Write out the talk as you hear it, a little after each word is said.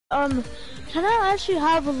Can I actually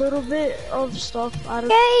have a little bit of stuff out of?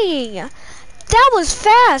 Dang, that was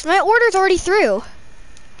fast. My order's already through.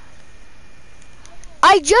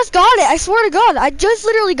 I just got it. I swear to God, I just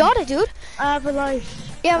literally got it, dude. I have a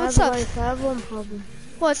life. Yeah, what's up? I have one problem.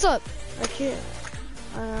 What's up? I can't.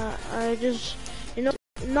 I just,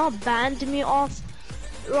 not banned me off.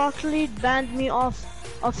 Rocket League banned me off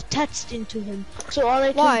of texting to him. So all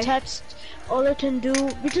I can text, all I can do,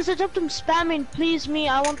 because I kept him spamming, please me,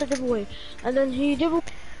 I want the giveaway. And then he did.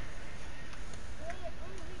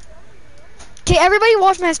 Okay, everybody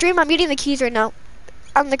watch my stream. I'm getting the keys right now.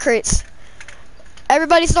 On the crates.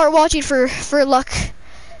 Everybody start watching for luck.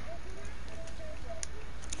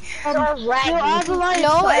 No,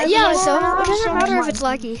 yeah, so it doesn't matter if it's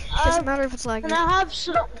laggy. It doesn't matter if it's laggy. And I have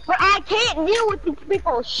some. But I can't deal with these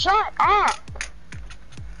people. Shut up.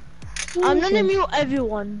 I'm gonna mute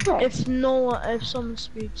everyone if someone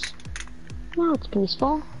speaks. Wow, it's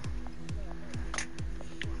peaceful.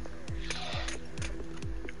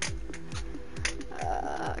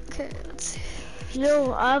 Okay, let's see.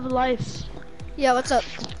 Yo, I have life. Yeah, what's up?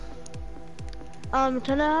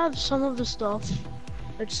 Can I have some of the stuff?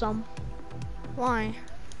 Like some. Why?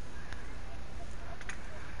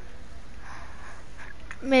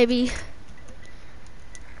 Maybe.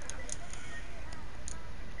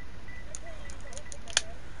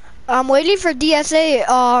 I'm waiting for DSA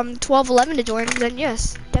 1211 to join. Then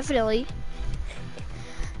yes, definitely.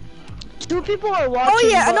 2 people are watching. Oh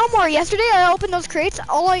yeah, no more. Yesterday I opened those crates.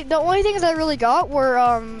 The only things I really got were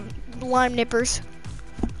lime nippers.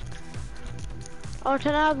 Oh,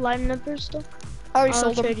 can I have lime nippers still? I already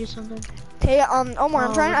sold them. Trade you something. Okay, Omar,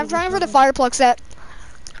 I'm trying for the fireplug set.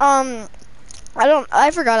 I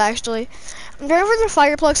forgot actually. I'm trying for the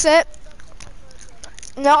fireplug set.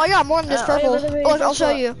 No, I got more than this purple. Look, I'll show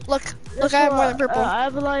you. Look, I have more than purple. I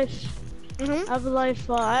have a life. I have a life.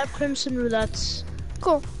 I have crimson roulettes.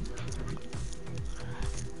 Cool.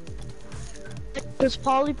 Because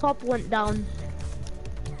Polypop went down.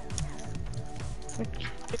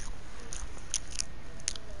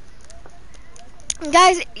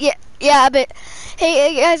 Guys, yeah, but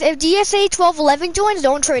hey guys, if DSA 1211 joins,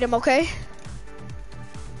 don't trade him, okay?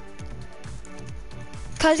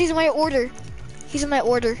 Cause he's in my order. He's in my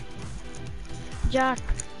order. Jack,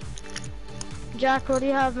 what do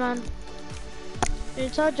you have, man? Can you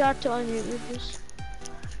tell Jack to unmute me, please?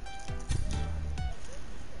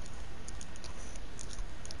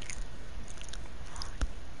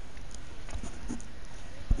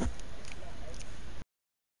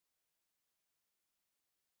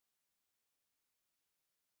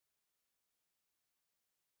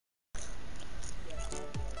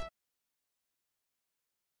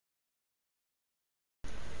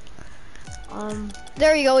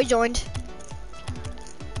 There you go, he joined.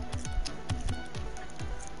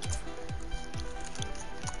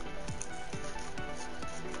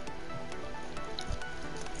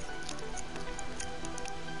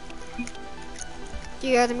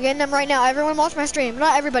 You guys, I'm getting them right now. Everyone watch my stream.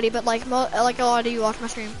 Not everybody, but like a lot of you watch my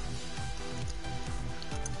stream.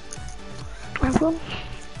 Go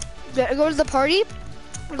to the party.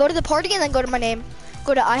 Go to the party and then go to my name.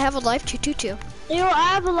 Go to I have a life 222. Yo,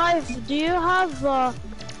 I have a life. Do you have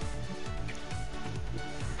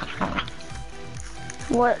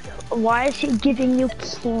What? Why is he giving you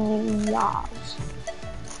keys?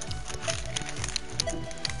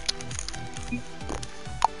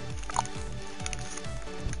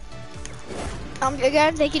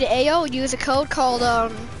 Again, thank you to AO. Use a code called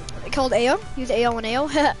AO. Use AO and AO.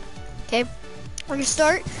 Okay, we're gonna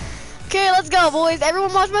start. Okay, let's go, boys.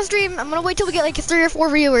 Everyone watch my stream. I'm gonna wait till we get like 3 or 4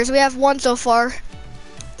 viewers. We have 1 so far.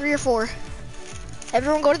 3 or 4.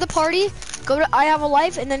 Everyone go to the party. Go to I have a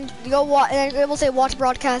life, and then go watch. And it will say watch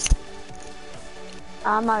broadcast.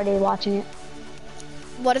 I'm already watching it.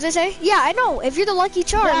 What does it say? Yeah, I know. If you're the lucky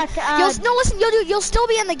charm, you'll still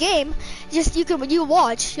be in the game. Just you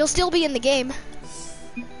watch. You'll still be in the game.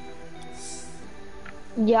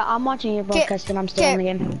 Yeah, I'm watching your broadcast and I'm still in the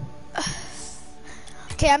game.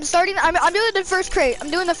 Okay, I'm starting. I'm doing the first crate.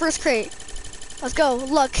 I'm doing the first crate. Let's go.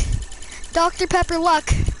 Luck. Dr. Pepper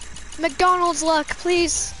luck. McDonald's luck,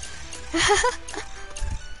 please.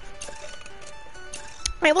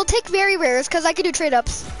 Alright, we'll take very rares because I can do trade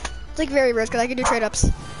ups. Take very rares because I can do trade ups.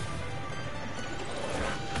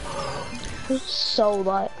 So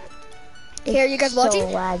what? Here, you guys watching?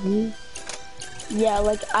 So laggy. Yeah,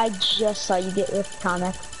 like I just saw you get your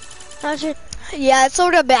comic. How's it? Yeah, it's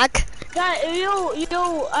sort of back. Guys,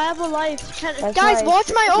 yo, I have a life. Guys,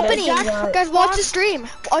 watch my opening. Guys, watch the stream.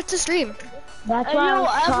 Watch the stream. That's what I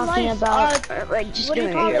was talking about. Like, just what do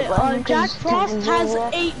you call it? Jack Frost has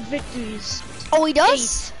 8 victories. Oh, he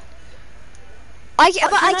does? I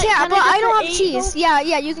can't, but I don't have 8 cheese. though?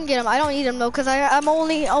 Yeah, you can get them. I don't need them though, cause I'm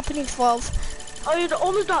only opening 12. Oh, you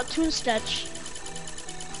only got 2 stats.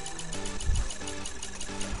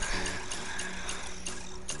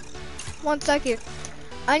 One second.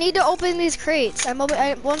 I need to open these crates.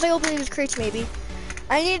 Once I open these crates, maybe.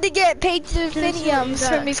 I need to get painted infiniums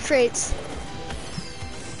from these crates.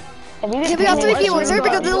 Okay, we got 3 people. Here we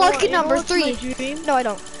go. The lucky number 3. No, I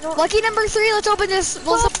don't. Lucky number 3. Let's open this.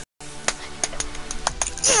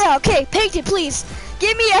 Yeah. Okay, painted, please.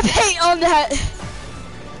 Give me a paint on that.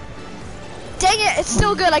 Dang it! It's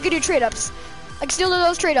still good. I could do trade ups. I can still do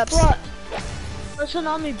those trade ups. What? What's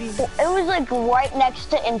tsunami beam? It was like right next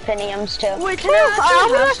to infiniums too. Wait, can I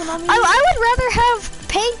would rather have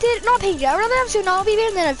painted, not painted. I would rather have tsunami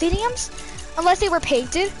beam than infiniums, unless they were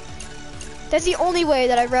painted. That's the only way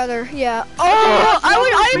that I'd rather. Yeah. Oh, I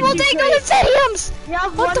will take those infiniums. Yeah,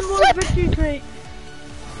 what the flip? Victory crate.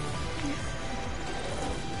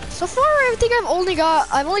 So far, I think I've only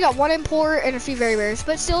got 1 import and a few very rares,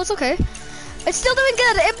 but still, it's okay. It's still doing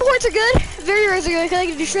good. The imports are good. Very rares are good. Cause I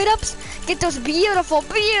can do straight ups. Get those beautiful,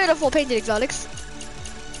 beautiful painted exotics.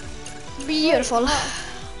 Beautiful. Wait,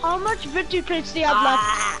 how much victory crates do you have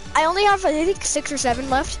left? I only have, I think, 6 or 7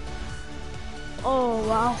 left. Oh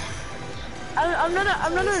wow. I'm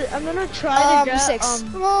gonna try to get 6.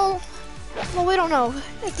 Well, we don't know.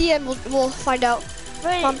 At the end, we'll find out.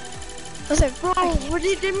 Wait. Listen, bro, would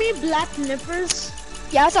you give me black nippers?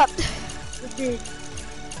 Yeah, what's up? Okay.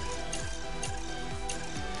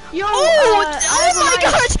 Yo, oh my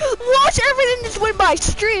gosh! Watch everything just went by.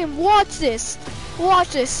 Stream, watch this. Watch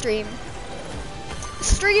this stream.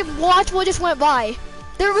 Stream, watch what just went by.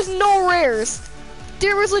 There was no rares.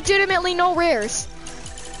 There was legitimately no rares.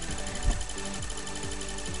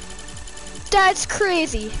 That's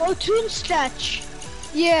crazy. Oh, Toon Statch.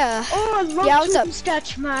 Yeah. Oh, I love Toon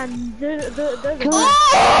Statch, man.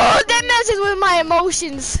 Oh, that messes with my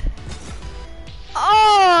emotions.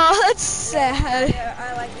 Oh, that's sad. Yeah,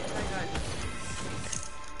 I like the Trigon.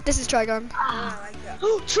 This is Trigon. I like that.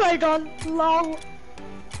 Oh, Trigon, lol.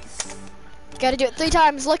 Gotta do it 3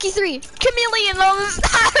 times. Lucky 3. Chameleon on the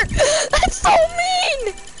star. That's so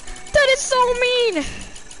mean. That is so mean.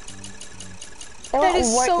 That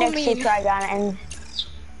is so mean. Trigon and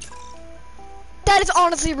that is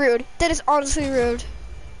honestly rude. That is honestly rude.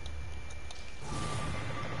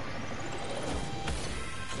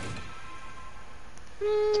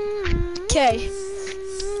 Okay,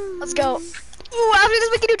 let's go. Ooh, after this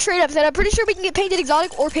we can do trade ups, and I'm pretty sure we can get painted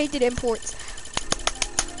exotic or painted imports.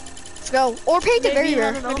 Let's go. Or painted very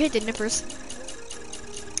rare. And painted nippers.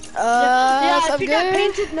 Yeah, if you good. get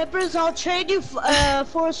painted nippers, I'll trade you for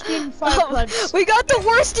a screen fireplugs. We got the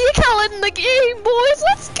worst decal in the game, boys.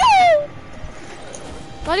 Let's go.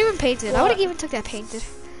 Not even painted. I would have even took that painted.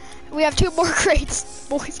 We have 2 more crates,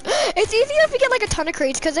 boys. It's easier if you get like a ton of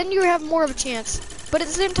crates, because then you have more of a chance. But at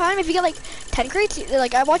the same time, if you get like 10 crates,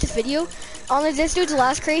 like I watched this video on this dude's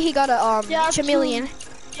last crate, he got a chameleon.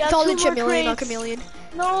 He called it chameleon, not chameleon.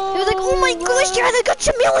 No. He was like, oh my gosh, yeah, they got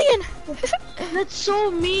chameleon. That's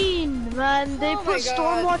so mean, man. They put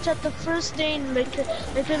Stormwatch at the first day, and like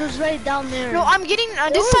it was right down there. No, I'm getting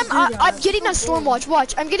this time. I'm getting a Stormwatch.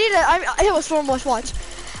 Watch, I'm getting I have a Stormwatch. Watch.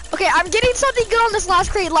 Okay, I'm getting something good on this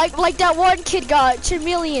last crate, like that one kid got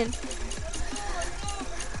chameleon.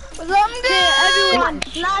 Everyone,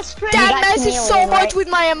 last crate. That messes so much with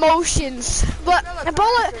my emotions. But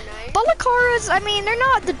Balakaras, I mean, they're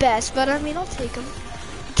not the best, but I mean, I'll take them.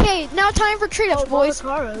 Okay, now time for trade ups, boys.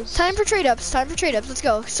 Balakaras. Time for trade ups. Time for trade ups. Let's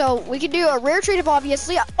go. So we can do a rare trade up,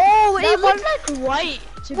 obviously. Oh, we need one. Like white.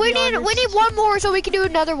 We need one more so we can do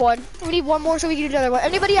another one. We need one more so we can do another one.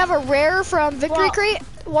 Anybody have a rare from Victory Crate?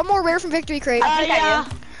 One more rare from Victory Crate. Yeah.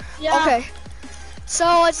 Okay.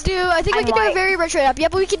 So let's do. I think we can do a very rare trade up. Yeah,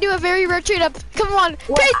 but we can do a very rare trade up. Come on,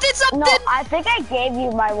 painted something. No, I think I gave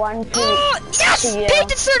you my one piece. Yes,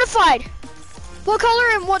 painted certified. What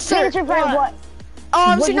color and what cert? Certified what?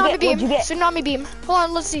 Tsunami beam. Tsunami beam. Hold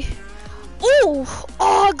on, let's see. Ooh,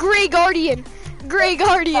 Gray Guardian. Gray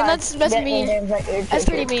Guardian. That's mean. That's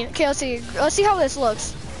pretty mean. Okay, let's see. Let's see how this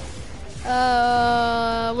looks.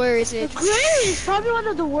 Where is it? Gray is probably one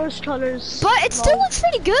of the worst colors. But it still looks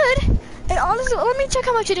pretty good. And honestly, let me check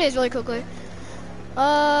how much it is really quickly.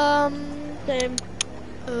 Same.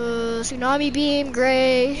 Tsunami beam,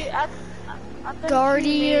 gray, I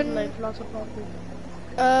Guardian. like lots of profit.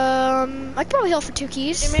 I could probably help for 2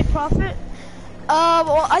 keys. You made profit?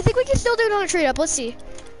 Well, I think we can still do another trade up. Let's see.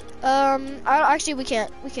 Actually, we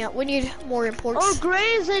can't. We need more imports. Oh,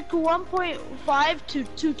 gray is like 1.5 to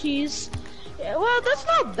 2 keys. Yeah, well, that's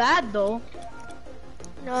not bad though.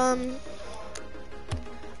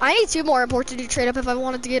 I need 2 more imports to do trade up if I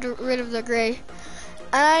wanted to get rid of the gray.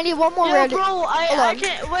 And I need 1 more Yo, red. bro, I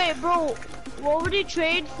can't wait, bro. What would you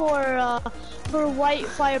trade for white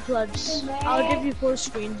fire plugs? I'll give you 4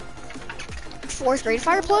 screen. 4 screen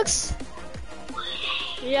fire plugs?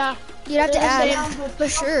 Yeah. You'd have to add for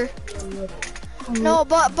sure. No,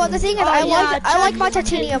 but the thing is, I like my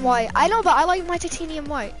titanium white. I know, but I like my titanium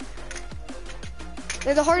white.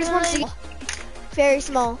 They're the hardest ones to get. Very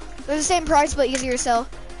small. They're the same price, but easier to sell.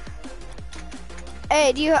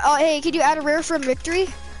 Hey, hey, could you add a rare from Victory?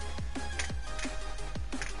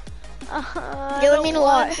 It would mean a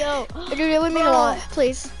lot. Dude, it would mean a lot,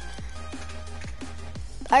 please.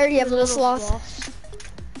 I already have a little sloth.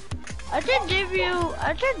 I can give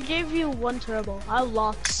you 1 turbo. I have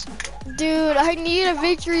lots. Dude, I need a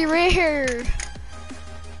Victory rare.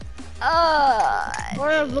 Or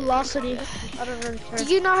a velocity. I don't really care. Do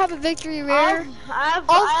you not have a Victory rare?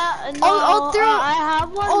 I'll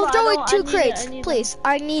throw it 2 crates, please.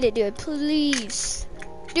 I need it, dude. Please.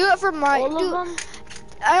 Do it for my. All of them?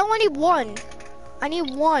 I only need 1. I need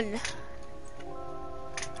 1.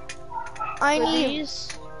 I need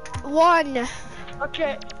 1.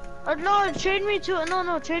 Okay. No, trade me 2.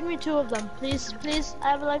 No, trade me 2 of them, please. I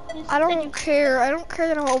have like, please. I don't care. I don't care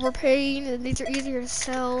that I'm overpaying and these are easier to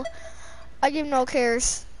sell. I give no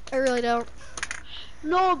cares. I really don't.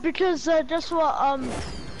 No, because just what I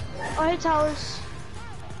hate towers.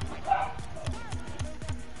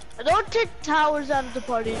 Don't take towers out of the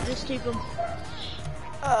party. Just keep them.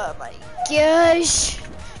 Oh my gosh.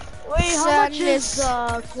 Wait, how much is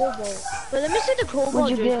cobalt? Wait, let me see the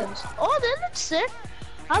cobalt dragons. Oh, they look sick.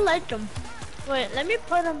 I like them. Wait, let me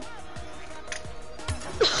put them.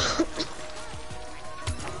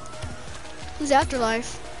 Who's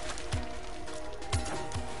Afterlife?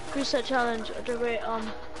 Preset challenge. Okay, wait,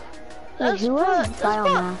 Guys,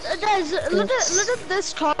 look at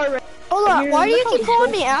this car right. Hold on, why do you keep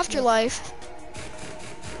calling me Afterlife?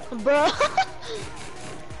 Bro.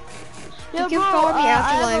 You keep calling me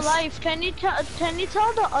Afterlife. Can you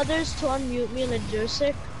tell the others to unmute me, like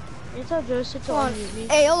Joseph? Can you tell Joseph to unmute me?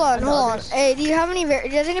 Hey, hold on. Hey, do you have any?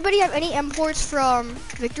 Does anybody have any imports from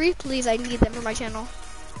Victory? Please, I need them for my channel.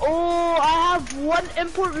 Oh, I have 1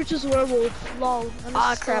 import, which is werewolf. Lol.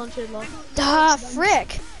 Crap.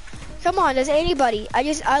 Frick. Come on, does anybody? I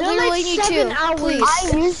literally like need 7 2. hours.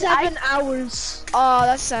 Please. 7 hours. Oh,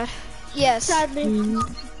 that's sad. Yes. Sadly.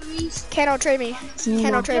 Cannot trade me.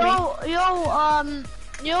 Cannot trade me.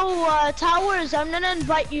 Yo, Towers, I'm gonna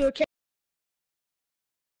invite you, okay?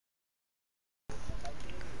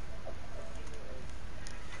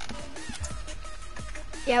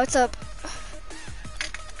 Yeah, what's up?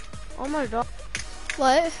 Oh my god.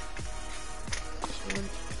 What?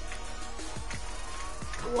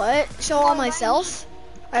 What? Show all myself?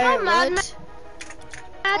 What?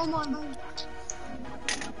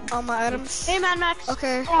 All my items. Hey, Mad Max.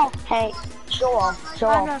 Okay. Oh, hey, show off.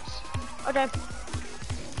 Mad Max. Okay.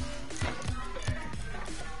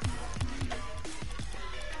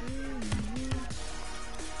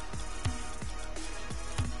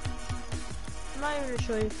 I'm not even gonna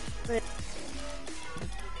show you. Wait.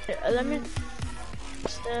 Let me.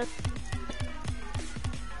 Step.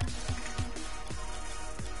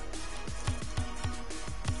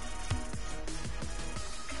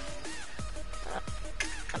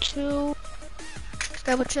 Two.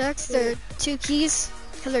 Double checks. There are 2 keys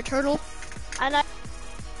because they're turtle. And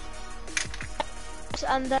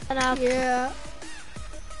then I have. Yeah.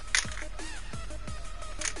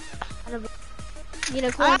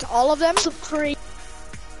 Unicorns, all of them. 3.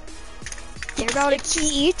 They're about a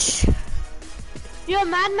key each. Yo,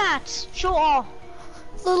 Mad Max, show all.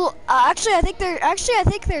 Little. Actually, I think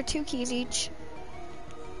they're 2 keys each.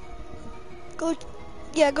 Go.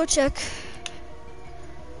 Yeah, go check.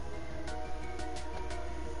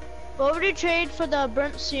 What would you trade for the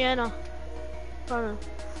burnt sienna? 2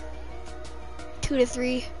 to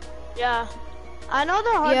 3. Yeah. I know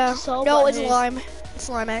they're hard to sell. No, it's lime. It's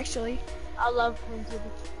lime actually. I love painted.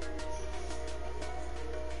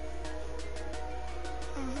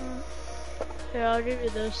 Here, I'll give you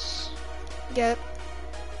this. Yep.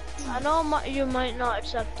 I know you might not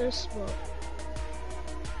accept this, but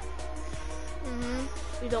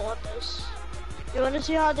you don't want this. You want to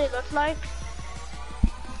see how they look like?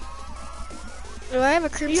 Do I have a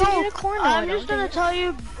crimson unicorn? No, I'm just gonna tell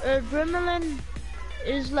you, Brimmelin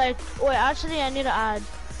is like. Wait, actually, I need to add.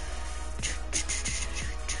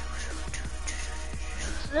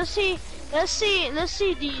 Let's see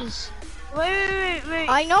these. Wait.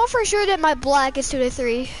 I know for sure that my black is 2 to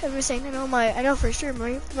 3. I'm just saying, I know for sure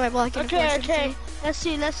my black unicorn is 2 to 3. Okay. Let's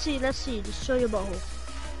see. Just show your butthole.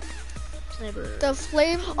 sniper. The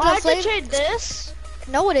flame. Oh, The I have flame. to trade this.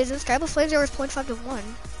 No, it isn't. Skyblue Flamethrower is 0.5 to 1.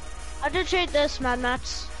 I have to trade this, Mad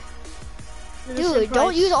Max. Dude,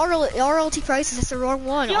 don't use RLT prices. It's the wrong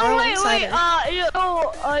one. Yo, RL wait, Insider.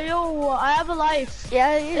 yo, I have a life.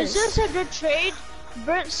 Yeah, it is. Is this a good trade?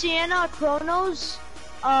 Burnt Sienna Chronos,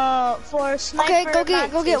 for sniper. Okay, go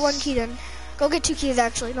Mantis. get 1 key then. Go get 2 keys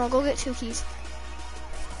actually. No, go get 2 keys.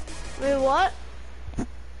 Wait, what?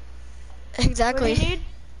 Exactly. What do you need?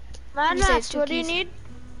 Mad You say Max, it's 2 what do you keys. need?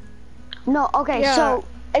 No, okay, Yeah. so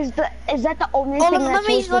is that the only Oh, thing let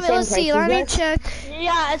me let's see. Let me check.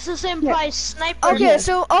 Yeah, it's the same price. Sniper. Okay,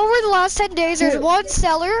 so over the last 10 days, there's 1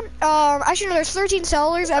 seller. Actually, no, there's 13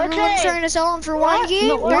 sellers. Everyone's Okay. trying to sell them for 1 What? key.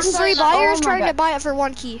 No, There's what? 3 Oh buyers my trying to God. buy it for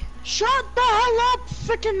 1 key. Shut the hell up,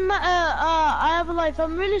 frickin' I have a life.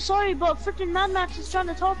 I'm really sorry, but frickin' Mad Max is trying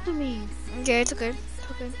to talk to me. Okay, it's okay.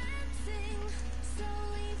 It's okay.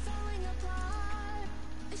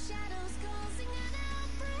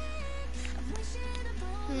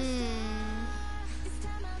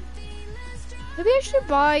 Maybe I should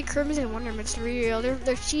buy Crimson Wonderments for real.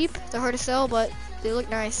 They're cheap, they're hard to sell, but they look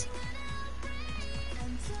nice.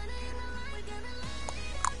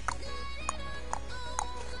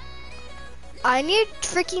 I need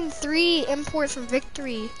freaking 3 imports from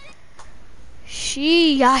Victory.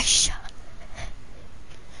 Sheesh.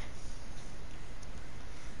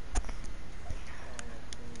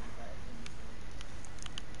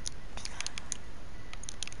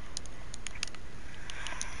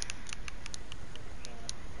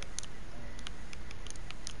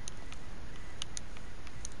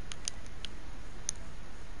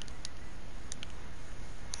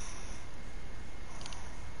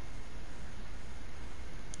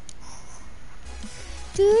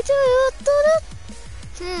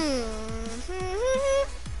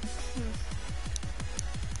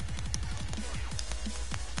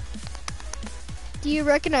 Do you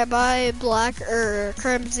reckon I buy black or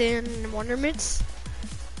crimson wonderments?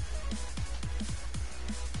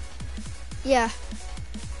 Yeah.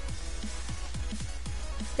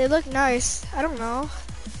 They look nice. I don't know.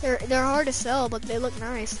 They're hard to sell, but they look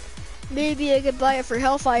nice. Maybe I could buy it for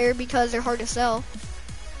Hellfire because they're hard to sell.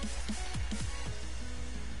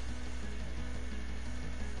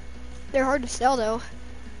 They're hard to sell though.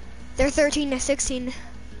 They're 13 to 16.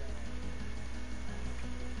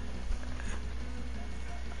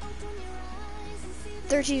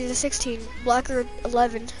 $13 to 16. Black or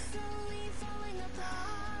 11.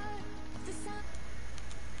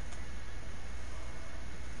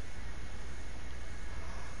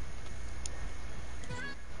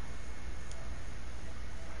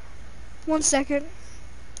 One second.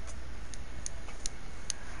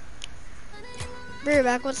 Be right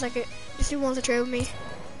back, 1 second. Just who wants to trade with me?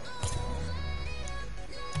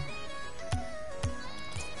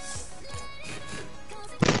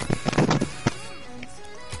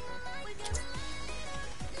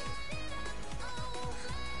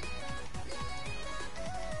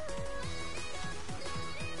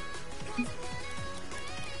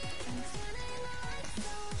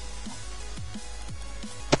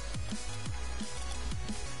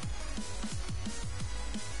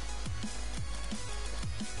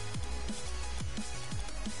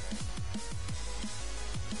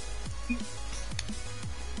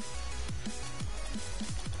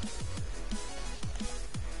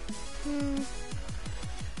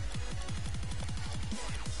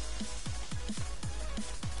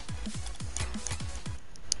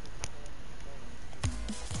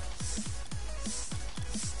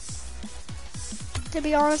 To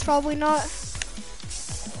be honest, probably not.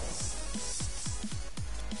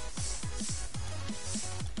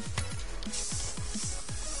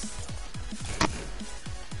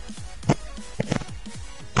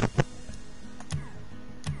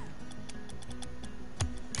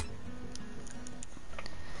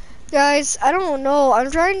 Guys, I don't know. I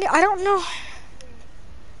don't know.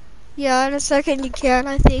 Yeah, in a second you can,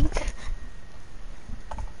 I think.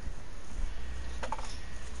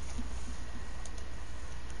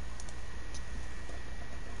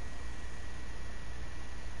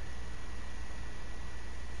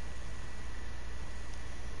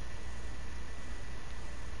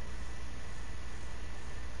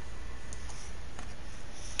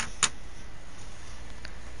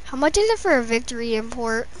 How much is it for a Victory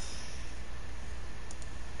import?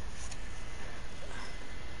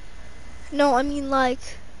 No, I mean like,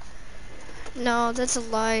 no, that's a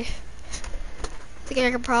lie. I think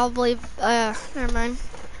I could probably, never mind.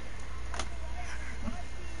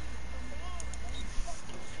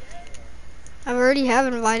 I already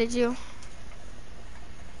have invited you.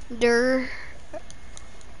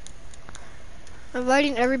 I'm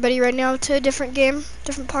inviting everybody right now to a different game,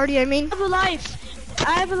 different party. I mean. I have a life.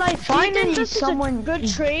 I have a life. Finally, this someone is a good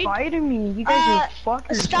trade. invited me. You guys are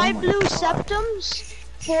fuckers. Sky Oh my blue God. septums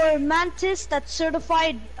for Mantis that's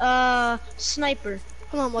certified sniper.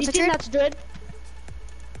 Hold on, what's You the think trade? that's good?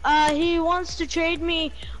 He wants to trade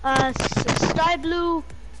me sky blue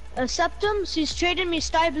septums. He's trading me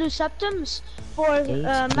sky blue septums for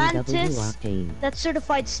Mantis that's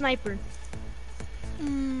certified sniper.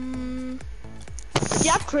 Mm, Do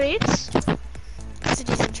you have crates? that's a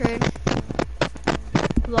decent trade.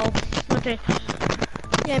 Well, okay.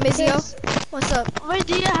 Yeah, Mizio, what's up? Wait,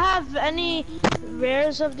 do you have any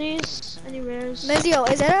rares of these? Any rares? Mizio,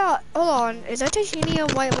 is that hold on, is that titanium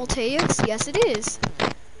white voltaics? Yes, it is.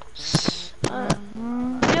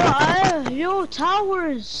 Yo,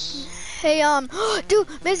 towers. Hey, dude,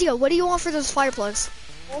 Mizio, what do you want for those fire plugs?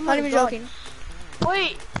 Oh Not my even God. joking.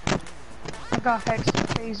 Wait, I got hex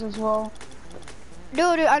phase as well.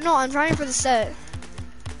 Dude, I know, I'm trying for the set.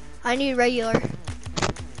 I need regular.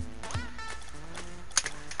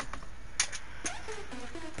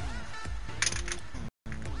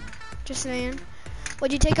 Just saying.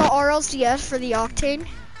 Would you take out RLCS for the Octane?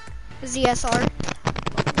 ZSR?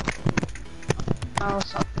 Oh,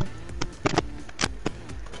 something.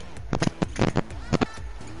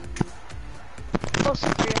 oh,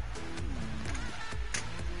 sorry.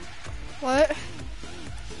 What?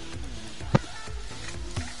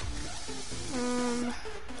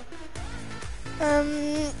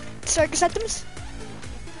 Striker septums?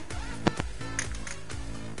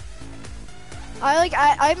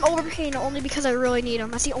 I'm overpaying only because I really need them.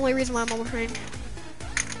 That's the only reason why I'm overpaying.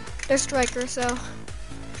 They're striker, so.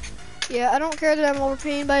 Yeah, I don't care that I'm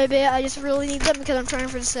overpaying by a bit. I just really need them because I'm trying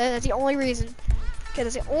for the set. That's the only reason. Okay,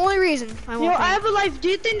 that's the only reason I'm overpaying. Yo, I have a life. Do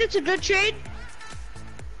you think that's a good trade?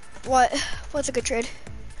 What? What's a good trade?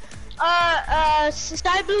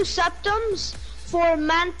 Sky blue septums for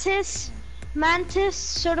Mantis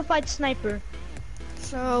certified sniper.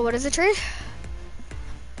 So, what is the trade?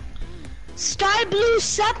 Sky blue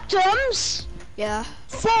septums Yeah.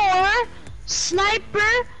 for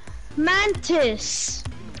sniper Mantis.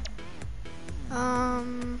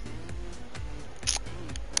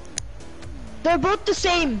 They're both the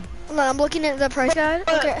same. Hold on, I'm looking at the price guide.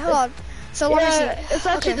 Okay, hold on. So let me see. It's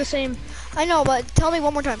actually Okay. the same. I know, but tell me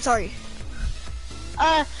one more time. Sorry.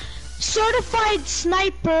 Certified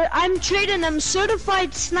sniper. I'm trading them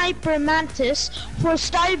certified sniper Mantis for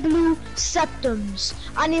sky blue septums,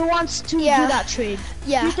 and he wants to do that trade.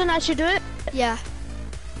 Yeah. You think I should do it? Yeah.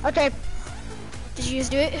 Okay. Did you just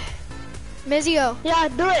do it? Mizio. Yeah,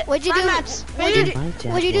 do it. What'd you do?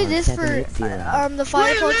 What'd you do this for? The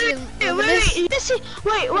fire plugs and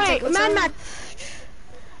Wait, man.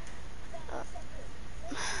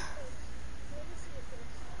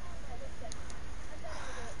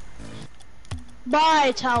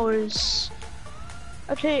 Bye, towers.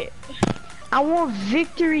 Okay. I want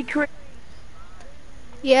victory crate.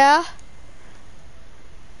 Yeah.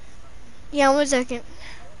 Yeah, 1 second.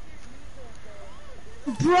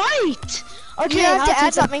 Bright. Okay, You have to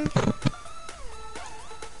add something.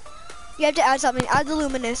 You have to add something. Add the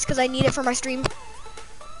luminous, because I need it for my stream.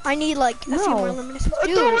 I need like a few more luminous.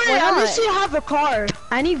 Dude, don't worry, why at not? least you have a car.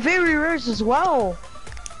 I need very rares as well.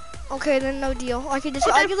 Okay, then no deal. I could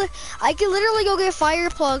literally go get fire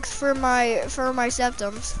plugs for my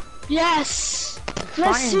septums. Yes.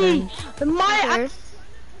 Let's Fine, see. Okay.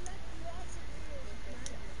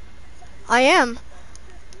 I am.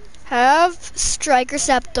 Have striker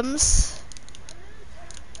septums.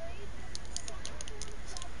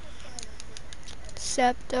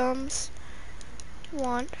 Septums.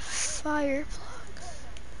 Want fire plugs.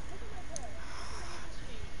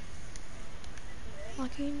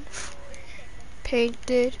 Looking for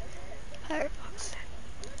painted fire plugs.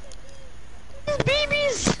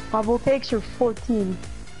 Babies. My voltaics are 14.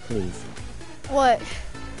 Please. What?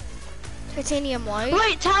 Titanium white?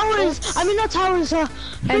 Wait, towers. I mean, not towers. And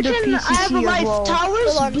the Freaking, I have a PCC as life. well.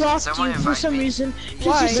 Towers blocked Someone you for invite some me. reason.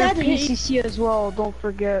 Why? You said And PCC as well, don't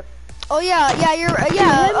forget. Oh yeah, you're let me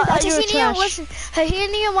buy your titanium. trash. Listen,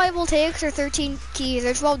 titanium white voltaics are 13 keys.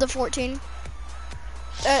 They're 12 to 14.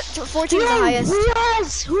 14 is the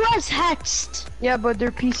highest. Who has hexed? Yeah, but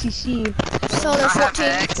they're PCC. So they're I have 14.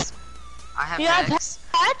 X. I have You have X.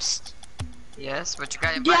 hexed? Yes, but you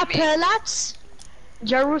gotta Do you have invite me. prelats?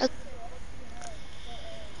 Jarus.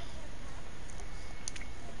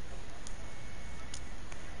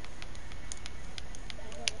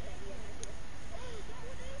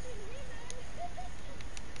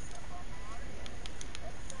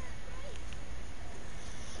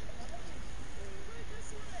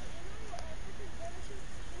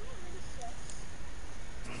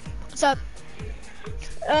 What's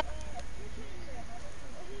up?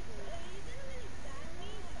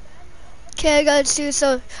 Okay, I got to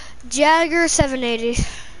so Jagger 780.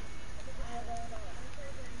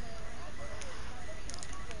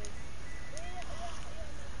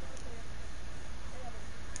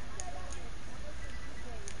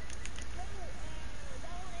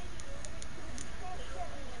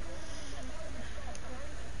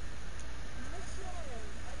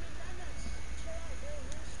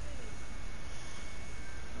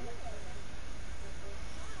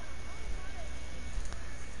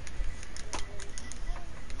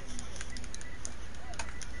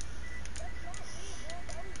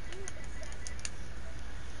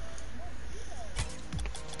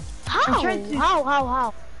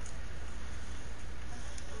 How?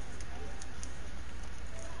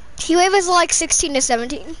 T-Wave is like 16 to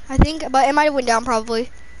 17, I think, but it might have went down probably.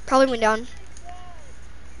 Probably went down.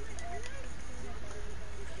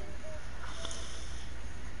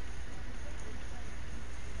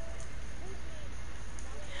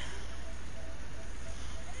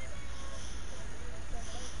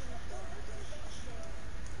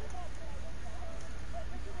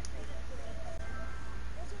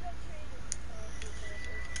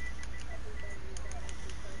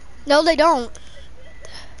 No, they don't.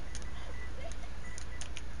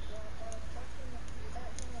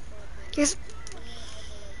 Yes.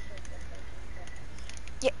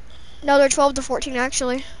 Yeah. No, they're 12 to 14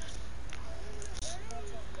 actually.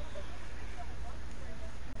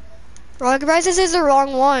 Rocket Prices is the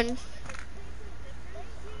wrong one.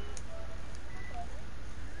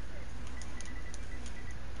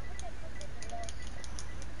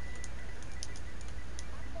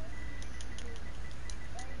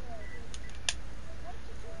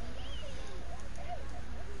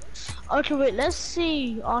 Okay, wait, let's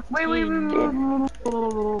see. Wait.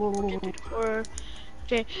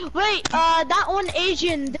 Okay. Wait, that one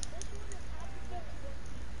Asian.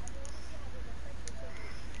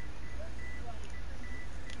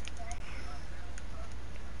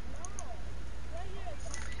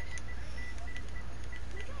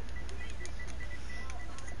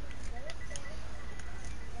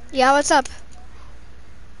 Yeah, what's up?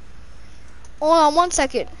 Hold on 1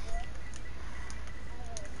 second.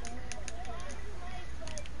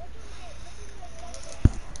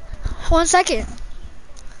 One second.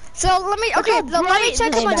 So let me let me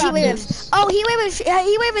check what T-Wave is. Oh,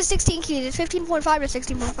 He-Wave is 16 keys. It's 15.5 to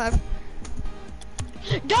 16.5.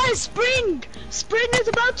 Guys, spring is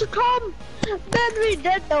about to come. Then we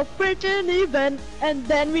get the freaking event, and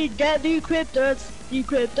then we get the cryptos.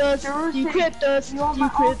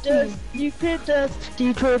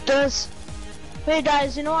 Wait,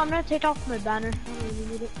 guys, you know I'm gonna take off my banner. I don't really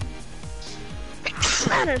need it.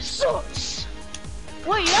 Banner sucks.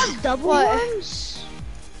 Wait, you have double ones?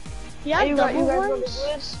 You have double ones?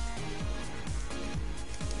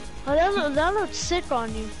 Oh, that looks sick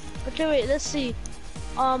on you. Okay, wait, let's see.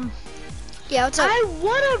 Yeah, what's up? I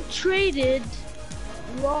would have traded.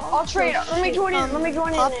 I'll trade. Let me join in.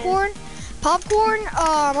 Popcorn.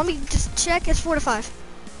 Let me just check. It's 4 to 5.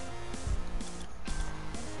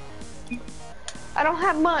 I don't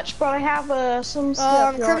have much, but I have some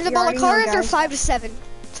stuff. Crimson Ball cards are 5 to 7.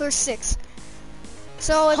 So there's 6.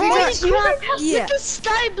 So if you the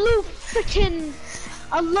sky blue freaking.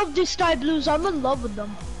 I love the sky blues. I'm in love with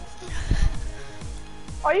them.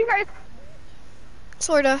 Are you guys?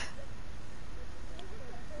 Sorta.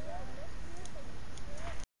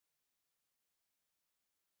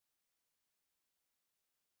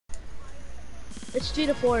 It's 3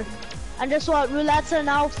 to 4. And guess what? Roulettes are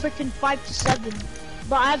now freaking 5 to 7.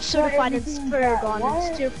 But I've certified it's Paragon.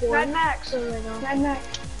 It's tier 4. Mad Max. So right now. Mad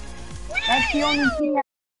Max. That's the only thing.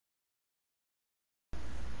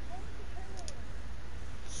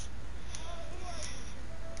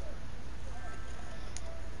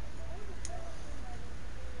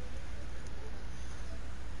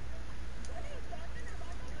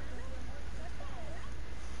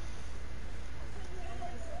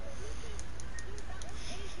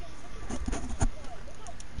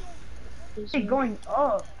 They going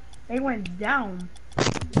up. They went down.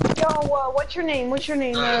 Yo, what's your name?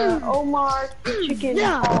 Omar Chicken.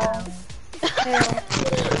 Yeah.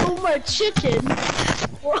 Omar Chicken.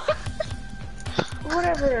 What?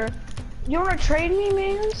 Whatever. You wanna trade me,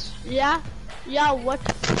 mans? Yeah. Yeah. What?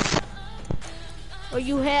 What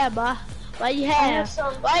you have, man? What you have?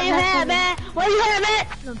 What you have, man? What you have, man?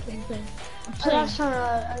 No, I'm kidding.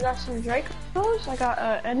 I got some Dracos. I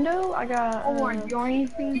got Endo. I got. Oh,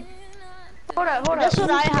 anything? Hold up. That's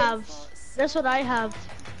what I have.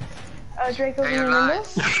 Dracos and Endo.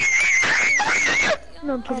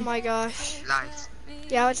 No, I'm Oh kidding. my gosh. Lies.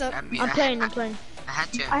 Yeah, what's up? I'm playing. I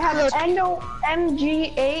had to. I have an Endo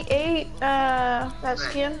MGAA that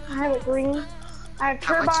skin. I have a green. I have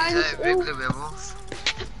How much is turbines. a regular werewolf?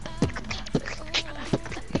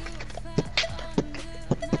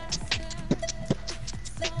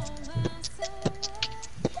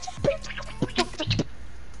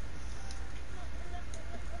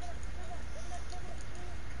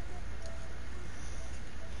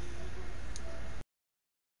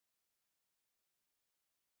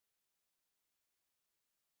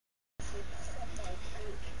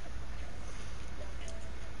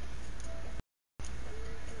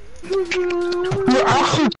 You're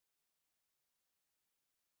actually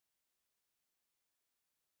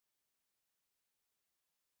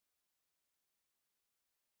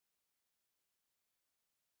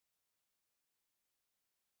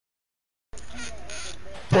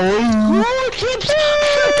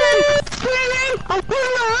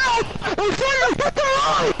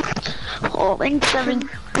holding 7.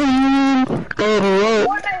 What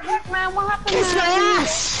the heck, man? What happened? Kiss my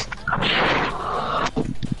ass!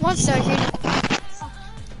 1 second.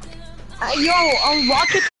 Yo,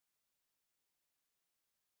 rocket.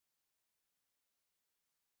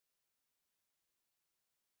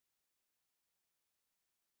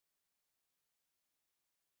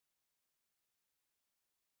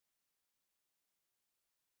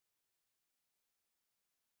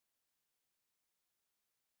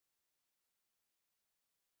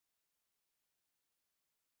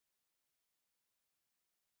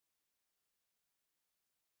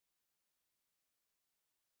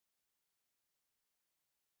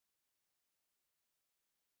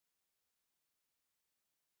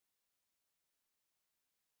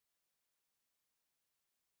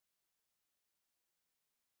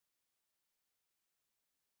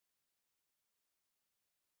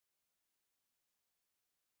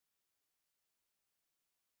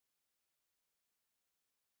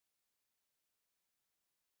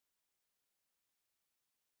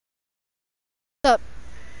 What's up?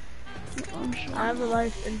 I have a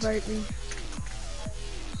life. Invite me.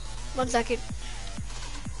 1 second.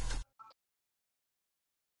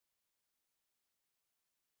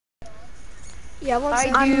 Yeah, 1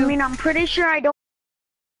 second. I mean, I'm pretty sure I don't.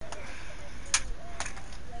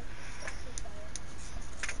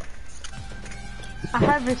 I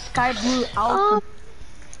have a sky blue alpha.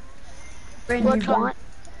 Brand new What gun. want?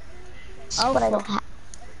 But I don't have.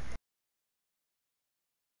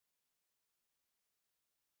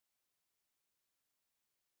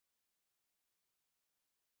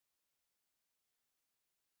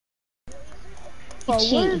 Oh,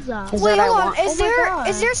 what is that? Is Wait, that I hold on. want. Is Oh my there God.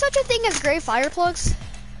 is there such a thing as gray fire plugs?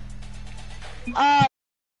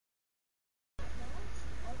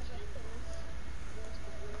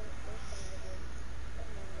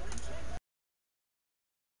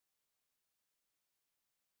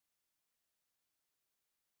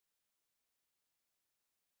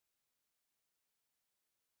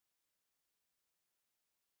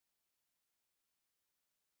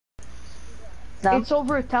 No. It's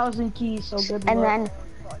over 1,000 keys, so good And luck. then.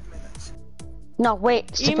 No,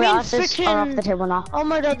 wait. You Super mean Osses are off the frickin'? table now. Oh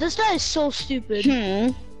my God, this guy is so stupid.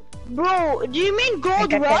 Bro, do you mean I Gold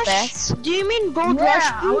got Rush? this. Do you mean Gold Yeah,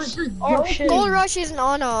 Rush I was boost? just Oh joking. shit. Gold Rush isn't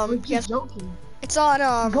on We're yes, joking. it's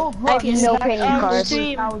on Gold I Rush. have no is painting cards.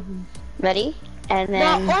 Steam. 1,000. Ready? And The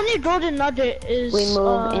then only golden nugget is we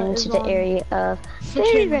move into the area of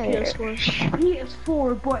frickin' favorite. PS4.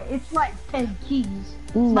 PS4, but it's like 10 keys.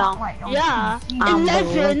 It's No. not like on Yeah. PC.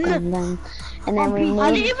 11. And then we On move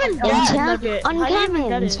I didn't even get a into nugget. I didn't even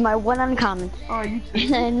get uncommons. it. My one uncommon. Oh, you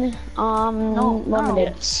And then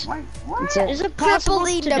limiteds. What? That's it. Is it possible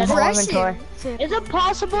crippling to get it? depression. Is it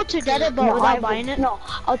possible to get it but No, without buying it? no,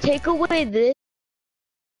 I'll take away this.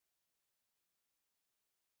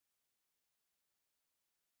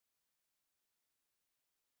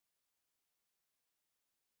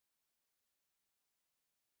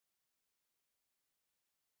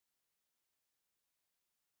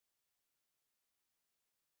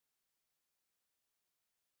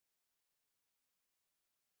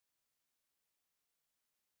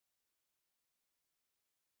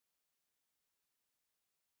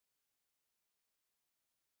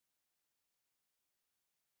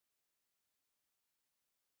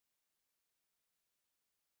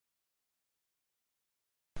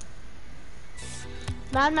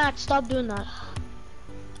 Mad Max, stop doing that.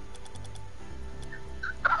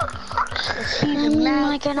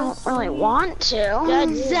 Like I don't really want to. Yeah,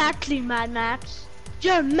 exactly, Mad Max.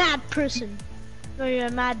 You're a mad person. No, you're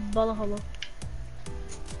a mad bullaholo.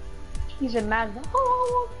 He's a mad.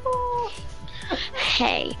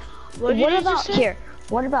 Hey, What did you about just say? here?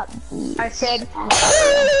 What about these? I said.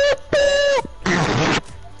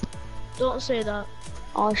 Don't say that.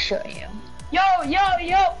 I'll show you.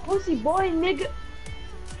 Yo, pussy boy, nigga.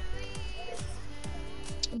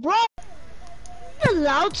 Bro, you're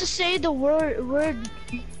allowed to say the word.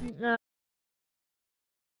 Uh,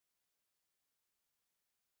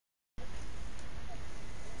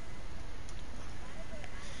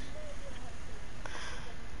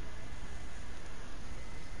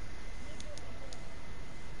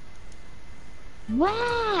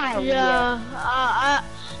 Wow. yeah.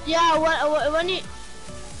 When you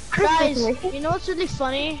guys, you know what's really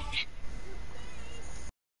funny?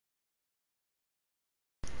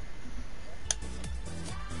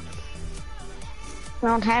 I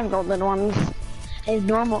don't have golden ones. I have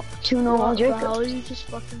normal, two normal What the Jacobs. hell you just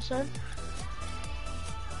fucking said?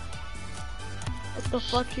 What the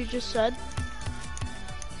fuck you just said?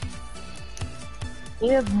 You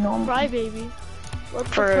have normal. Crybaby. What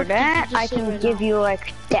the For fuck that, did you I just say can right give now? you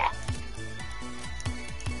like that.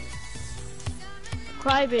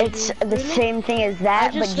 Crybaby. It's the Really? same thing as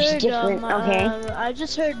that, but just different. Okay. I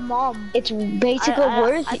just heard mom. It's basically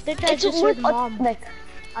worth. I think I it's just worth heard mom like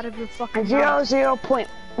out of your fucking zero mouth.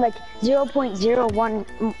 0.01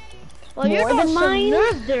 Well, you more got than some mine,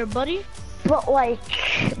 nerve there, buddy. but like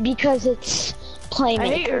because it's I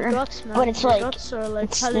hate your Playmaker, guts, man. but it's your like guts are like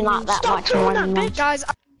it's telling not you, that stop much doing more that, than mine. bitch.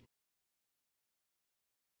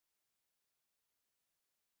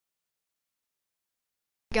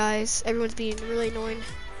 Guys, everyone's being really annoying.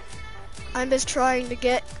 I'm just trying to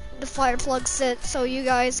get the fire plug set so you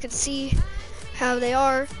guys can see how they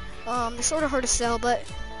are. They're sort of hard to sell, but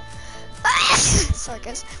sorry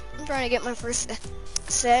guys. I'm trying to get my first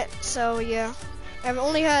set, so yeah. I've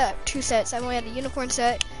only had 2 sets. I've only had the unicorn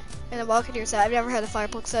set and the Walketeer set. I've never had the fire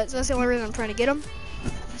plug set, so that's the only reason I'm trying to get them.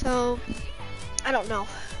 So, I don't know.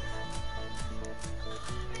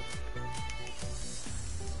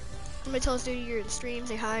 I'm gonna tell this dude you're in the stream,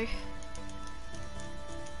 say hi.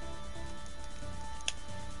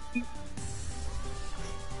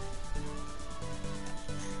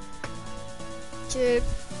 Dude,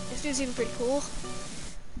 this dude seems pretty cool.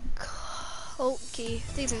 Koki, I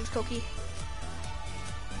think his name's Koki.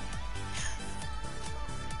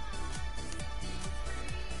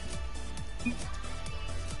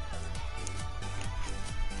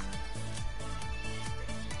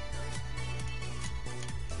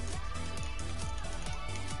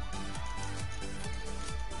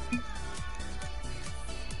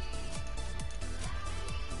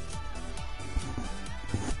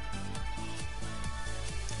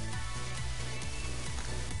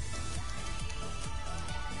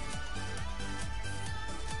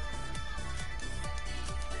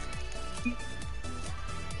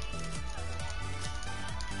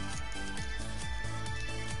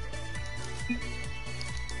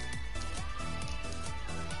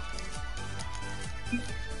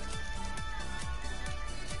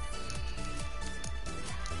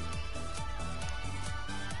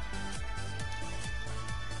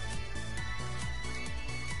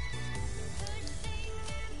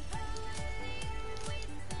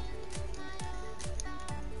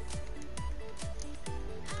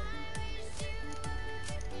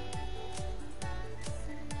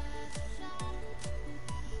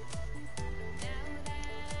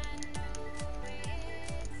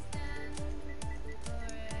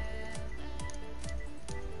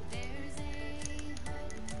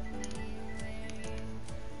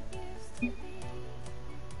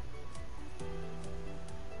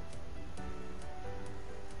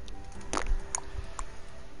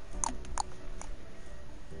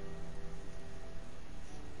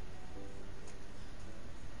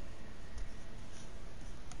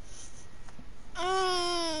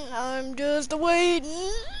 I'm just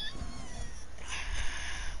waiting.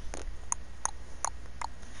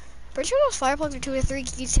 Pretty sure those fire plugs are 2 or 3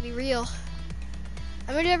 keys to be real.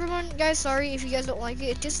 I mean, everyone, guys, sorry if you guys don't like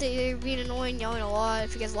it. Just that they're being annoying, yelling a lot.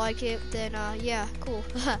 If you guys like it, then yeah, cool.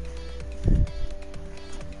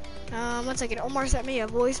 1 second. Omar sent me a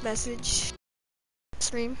voice message.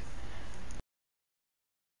 Stream.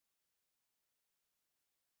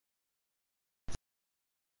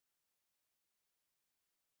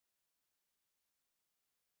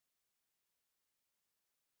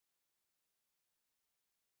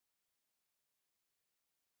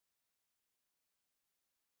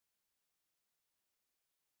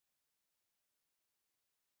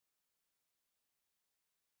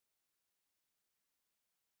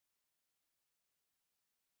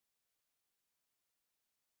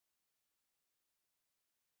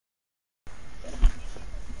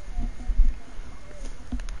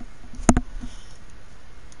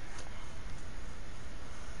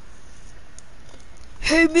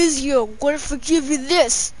 Hey, Mizio, I'm gonna forgive you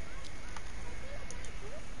this.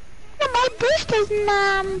 My birthday,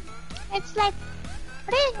 Mom. It's like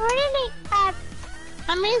really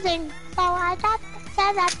amazing. So I got to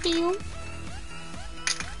say that to you.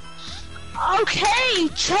 Okay,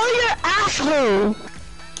 tell your asshole.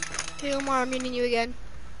 Okay, Omar, I'm meeting you again.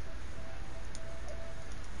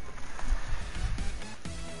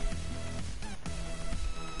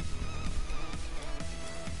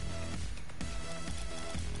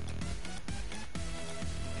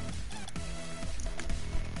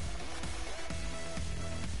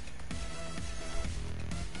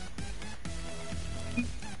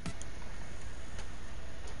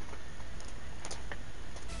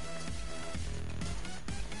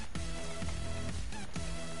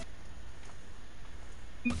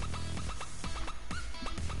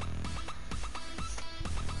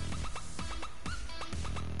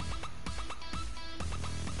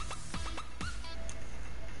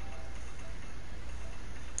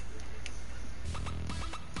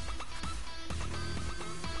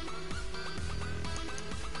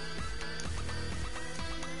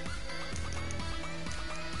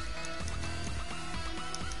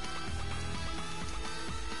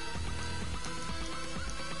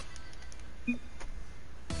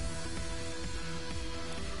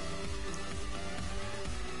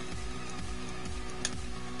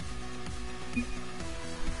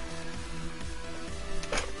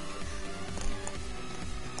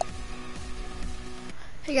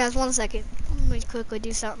 Hey guys, 1 second. Let me quickly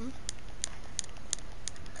do something.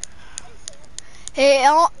 Hey,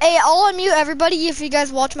 I'll unmute everybody if you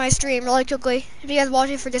guys watch my stream really quickly. If you guys watch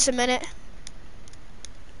it for just a minute.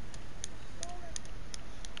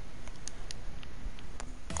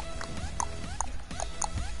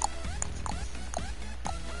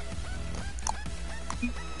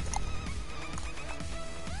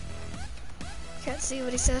 Can't see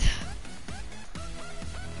what he said.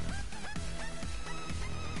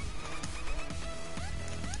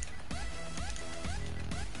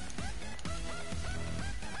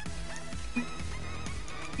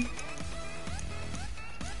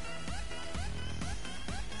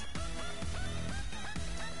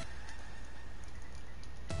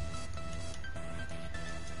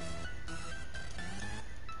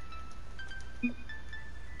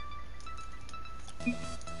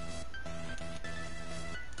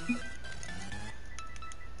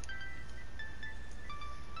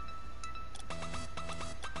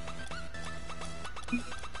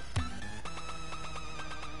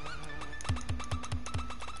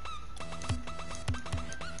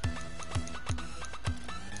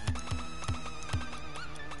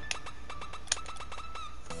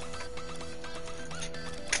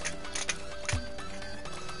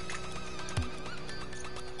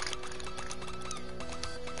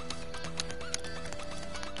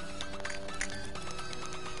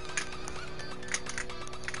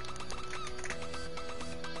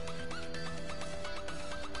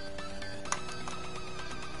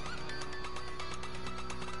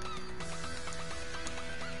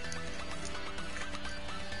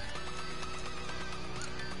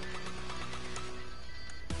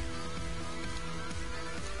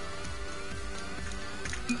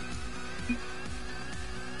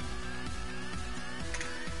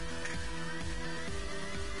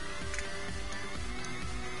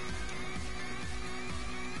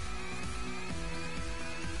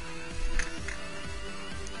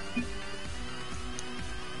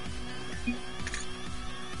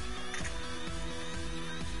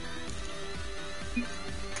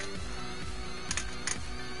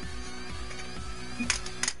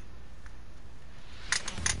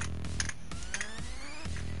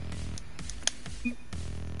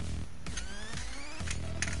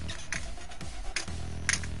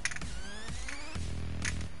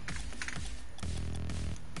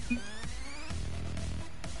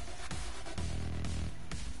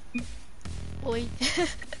 Oi.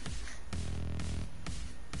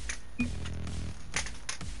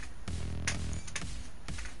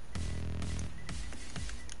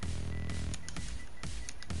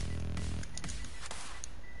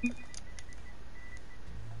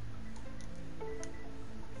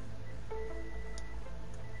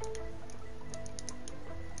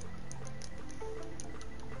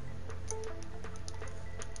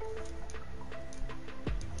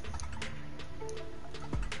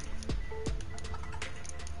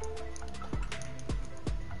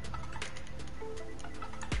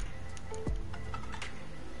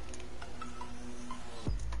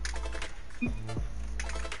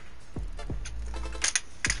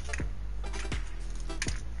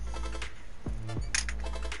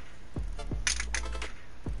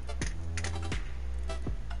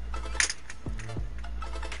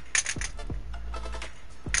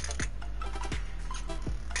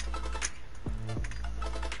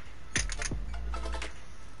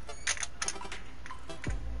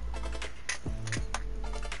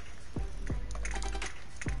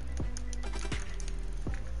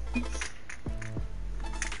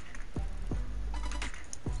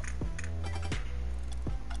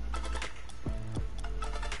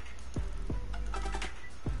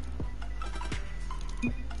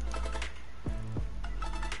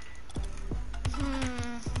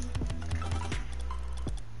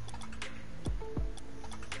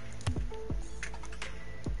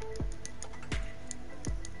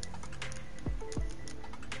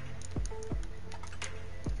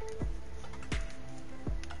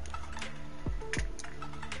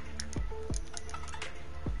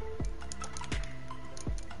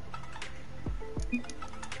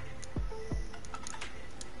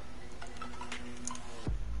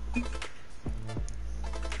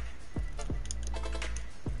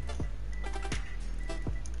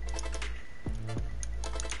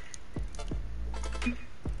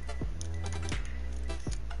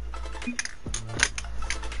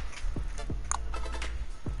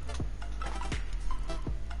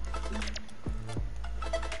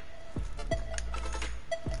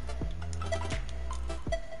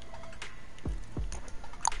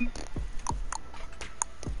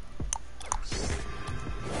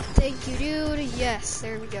 Thank you, dude. Yes,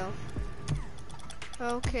 there we go.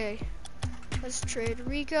 Okay. Let's trade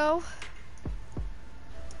Rico.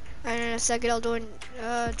 And in a second, I'll do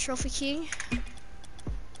a Trophy King.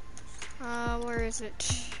 Where is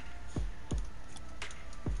it?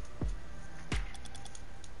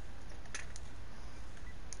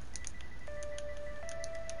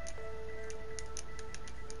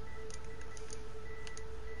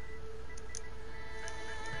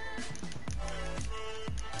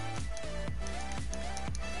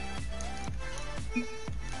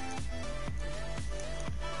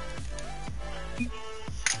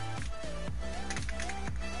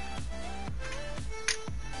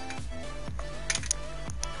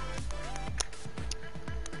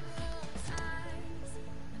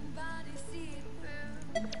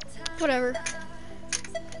 Whatever.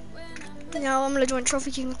 Now I'm gonna join Trophy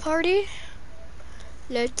King party.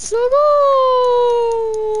 Let's go!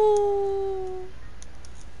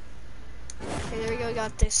 Okay, there we go. We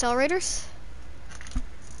got the accelerators.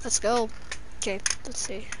 Let's go. Okay, let's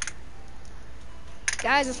see.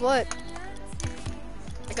 Guys, guess what?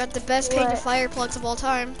 I got the best painted fire plugs of all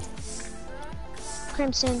time.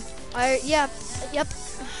 Crimson. Yep.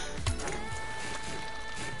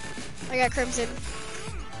 I got Crimson.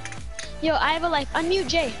 Yo, I have a life. Unmute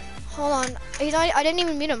Jay. Hold on. I didn't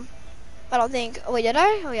even meet him. I don't think. Oh, wait, did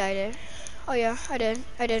I? Oh yeah, I did. Oh yeah, I did.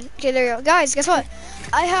 Okay, there you go. Guys, guess what?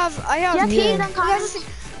 I have pink. Guys,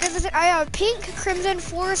 listen, I have pink, crimson,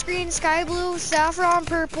 forest green, sky blue, saffron,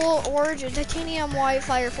 purple, orange, and titanium white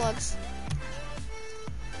fire plugs.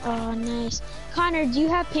 Oh, nice. Connor, do you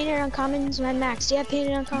have painted uncommons? My Max, do you have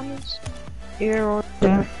painted uncommons? Here or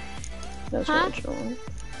there. That's Huh? what I'm showing.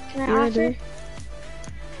 Can I Here or offer? there.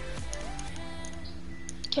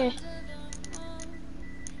 Okay.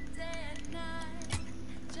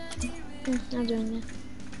 I'm doing that.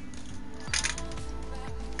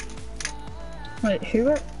 Wait, who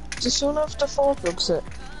got? Does someone have the fireplug set?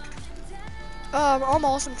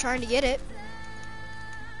 Almost. I'm trying to get it.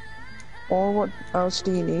 Or what else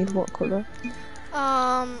do you need? What color?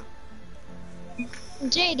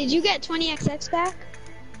 Jay, did you get 20XX back?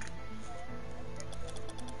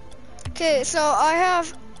 Okay, so I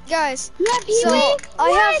have, guys. Yeah, So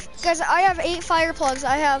I have 8 fire plugs.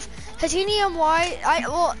 I have titanium white. I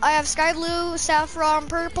have sky blue, saffron,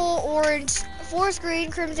 purple, orange, forest green,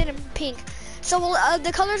 crimson, and pink. So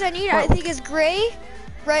the colors I need, I think, is gray,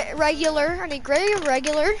 regular. I need gray,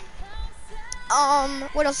 regular.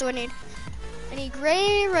 What else do I need? I need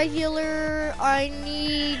gray, regular. I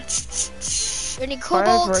need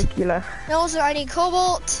cobalt. Regular. And also, I need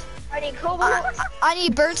cobalt. I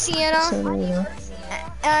need burnt sienna.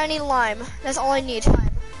 And I need lime. That's all I need.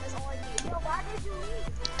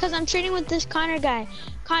 Because I'm trading with this Connor guy.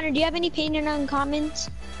 Connor, do you have any painted uncommons?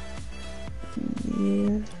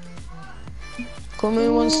 Yeah. Come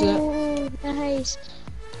in one sec. Ooh, nice.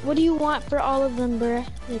 What do you want for all of them, bruh?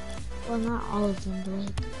 Like, well, not all of them, but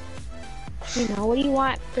like, you know, what do you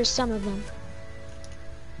want for some of them?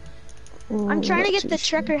 I'm trying to get the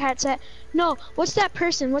trucker hat set. No, what's that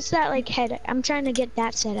person? What's that like head? I'm trying to get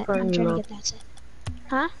that set. I'm trying to get that set.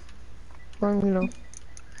 Huh? Formula,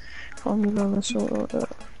 let's sort that.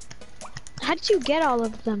 How did you get all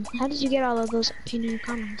of them? How did you get all of those painted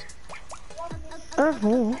uncommons?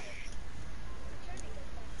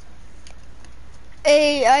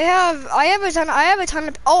 Hey, I have a ton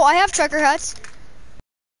of. Oh, I have trucker hats.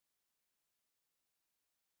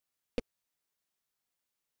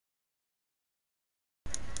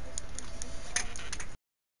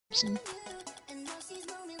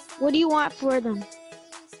 What do you want for them?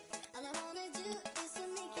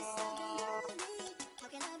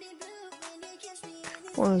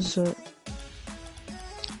 What is it?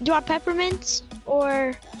 Do you want peppermints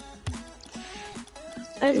or?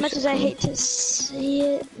 As much as I hate to see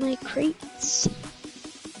it, my crates.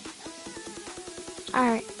 All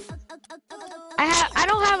right.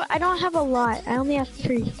 I don't have a lot. I only have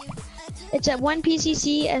 3. It's a 1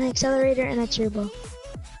 PCC, an accelerator, and a turbo.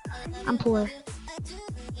 I'm poor.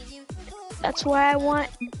 That's why I want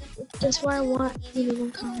painted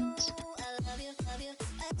uncommons.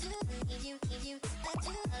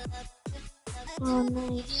 Oh,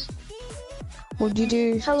 nice. What'd you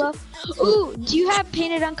do? Hello. Ooh, do you have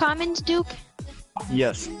painted uncommons, Duke?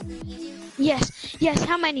 Yes. Yes.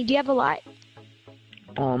 How many? Do you have a lot?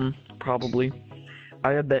 Probably.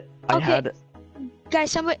 I had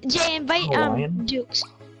Guys, somebody, Jay, invite Dukes.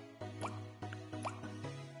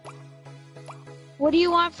 What do you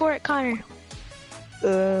want for it, Connor?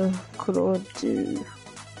 Could I do?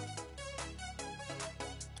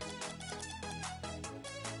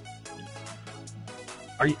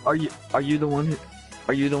 Are you the one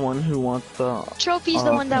Are you the one who wants the... Trophy's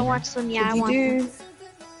the one that wants them. Yeah, I want them.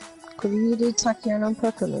 Could you do tachyon and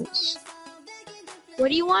peppermints? What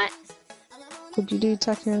do you want? Could you do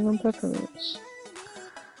tachyon and peppermints?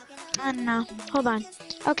 I don't know. Hold on.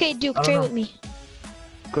 Okay, Duke, I don't trade know. with me.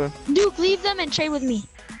 Good. Duke, leave them and trade with me.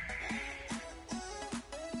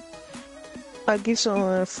 I'll give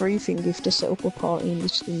someone a free thing if they set up a party in the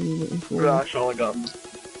stream unit. Yeah, that's all I got.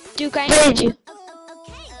 Duke, I need you.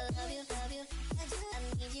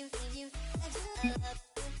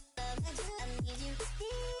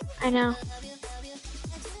 I know.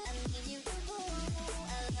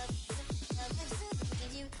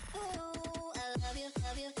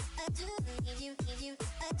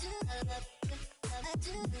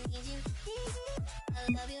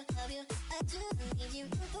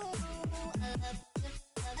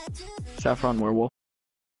 Saffron werewolf.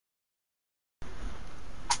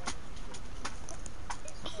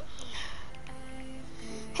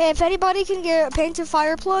 Hey, if anybody can get painted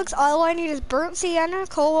fire plugs, all I need is burnt sienna,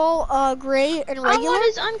 coal, gray, and regular. I want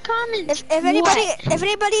his uncommon. If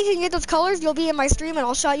anybody can get those colors, you'll be in my stream, and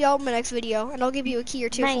I'll shout you out in my next video, and I'll give you a key or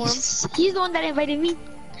two for them. Nice. He's the one that invited me.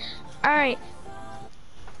 All right.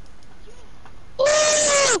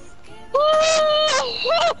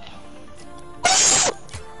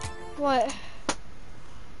 What?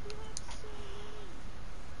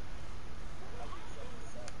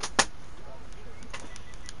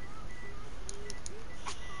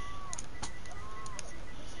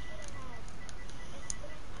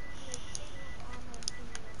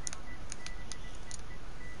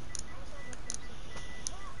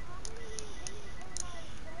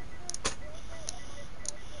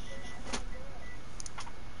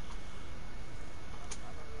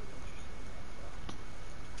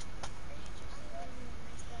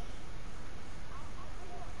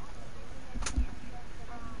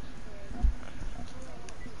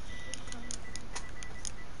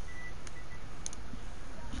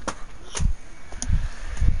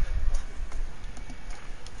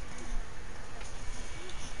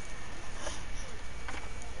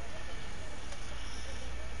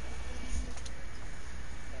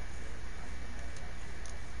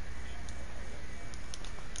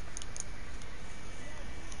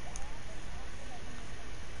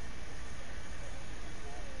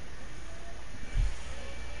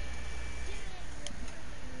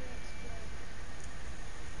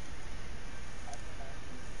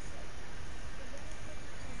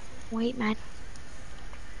 Wait, man.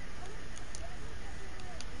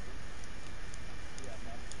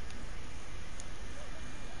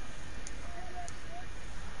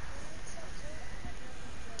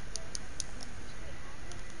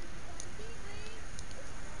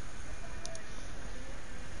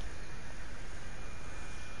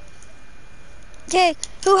 Okay,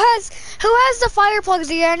 who has the fire plugs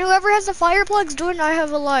again? Whoever has the fire plugs, do it. I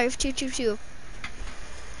have a live 222.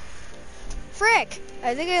 Frick!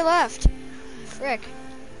 I think I left. Frick.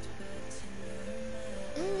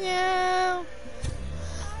 No.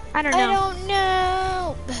 I don't know. I don't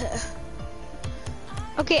know.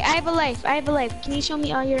 Okay, I have a life. Can you show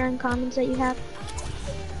me all your uncommons that you have?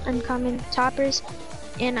 Uncommon toppers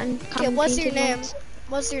and uncommon. Okay, what's your painted name? ones?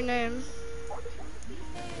 What's your name?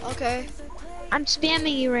 Okay. I'm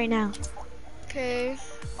spamming you right now. Okay.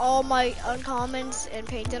 All my uncommons and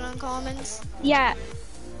painted uncommons. Yeah.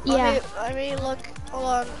 Yeah. Let me look. Hold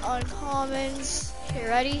on. Uncommons. Okay,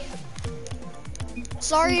 ready?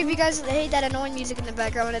 Sorry if you guys hate that annoying music in the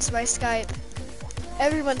background. It's my Skype.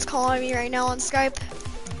 Everyone's calling me right now on Skype.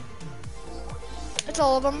 It's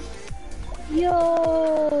all of them.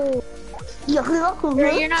 Yo.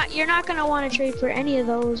 Bro, you're not gonna want to trade for any of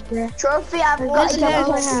those, bro. Trophy, I've got That's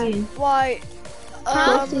all I have. Why?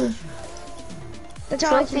 Trophy. That's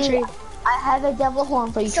all I can trade. I have a devil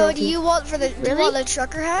horn for you, So Trophy. do you want do you want the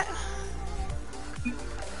trucker hat?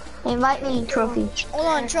 Invite me, Trophy. Hold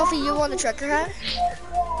on, Trophy, you want the trucker hat?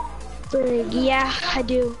 Yeah, I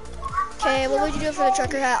do. Okay, what would you do for the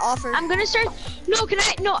trucker hat offer? I'm gonna start.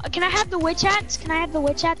 Can I have the witch hats? Can I have the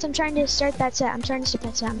witch hats? I'm trying to start that set.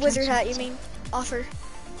 Wizard hat, you mean? Offer.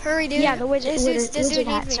 Hurry, dude. Yeah, the wizard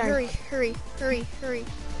hat. Me. Sorry. Hurry.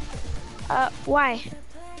 Why?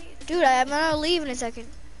 Dude, I'm gonna leave in a second.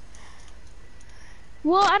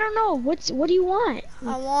 Well, I don't know. What do you want?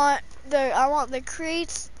 I want the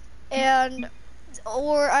crates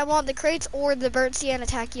or the burnt sienna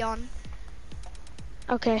tachyon.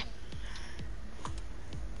 Okay.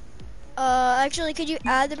 Actually, could you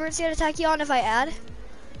add the burnt sienna tachyon if I add?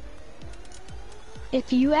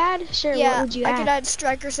 If you add, sure. Yeah, What would you I add? could add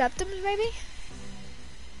striker septums maybe,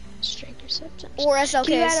 Striker septums. or SLKs.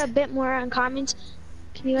 Can you add a bit more uncommons?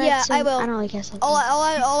 Can you add Yeah, some? I will. I don't like SLP.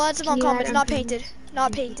 I'll add some Can on you add comments. Not uncommons? painted.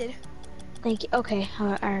 Not painted. Thank you. Okay.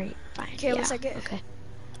 Alright. Fine. Okay, Yeah. 1 second. Okay.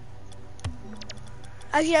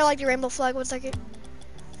 Actually, I like the rainbow flag. 1 second.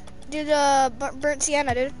 Did burnt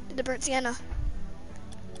sienna, dude. Did the burnt sienna.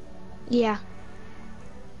 Yeah.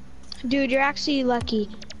 Dude, you're actually lucky.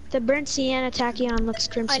 The burnt sienna tachyon looks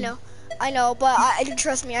crimson. I know, but I didn't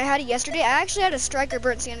trust me. I had it yesterday. I actually had a striker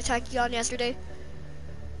burnt sienna tachyon yesterday.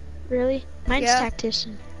 Really? Mine's Yeah.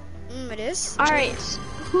 tactician. It is. Alright.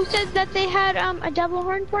 Who said that they had a devil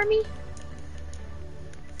horn for me?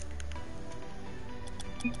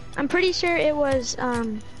 I'm pretty sure it was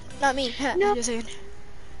Not me. No. Just saying.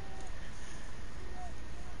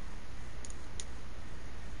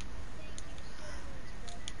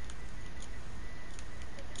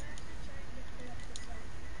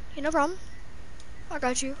 Okay, no problem. I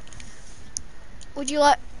got you. Would you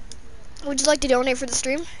like to donate for the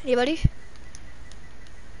stream? Anybody?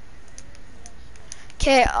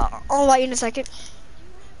 Okay, I'll invite you in a second.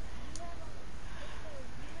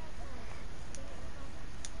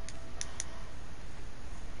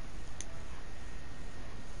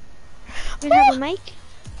 you have a mic?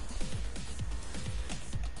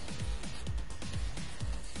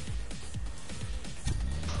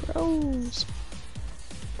 Pros.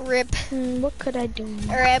 Rip. What could I do?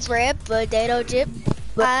 Rip, potato chip.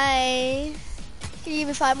 Bye. Can you give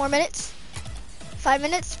me 5 more minutes? 5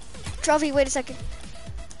 minutes? Trophy, wait a second.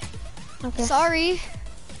 Okay. Sorry.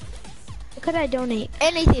 What could I donate?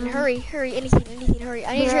 Anything, hurry, anything, hurry.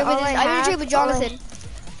 I need to trade with Jonathan.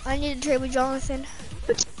 I need to trade with Jonathan.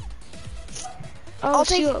 Oh, I'll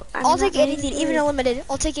take I'm not anything, even sure. unlimited.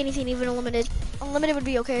 I'll take anything, even unlimited. Unlimited would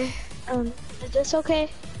be okay. Is this okay?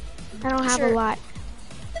 I don't have Sure. a lot.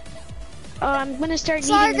 Oh, I'm gonna start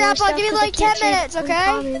Sorry, needing more Grandpa, stuff give me 'cause I like can't 10 trade minutes, okay?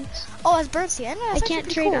 uncommons. Oh, it's burnt sienna. I can't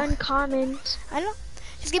trade uncommons. I know.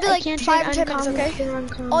 Just give me I like can't 5 or trade 10 minutes, uncommons okay? for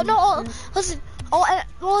uncommons. Oh no! Listen.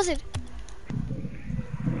 Listen.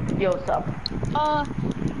 Yo, what's up?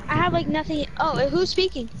 I have like nothing. Oh, who's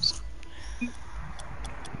speaking?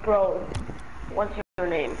 Bro, what's your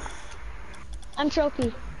name? I'm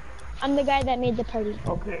Trophy. I'm the guy that made the party.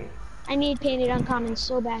 Okay. I need painted uncommons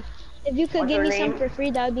so bad. If you could What's give your me some name? for free,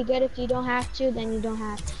 that would be good. If you don't have to, then you don't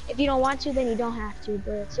have. If you don't want to, then you don't have to,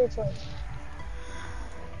 but it's your choice.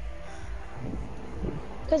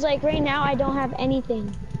 Cause like right now, I don't have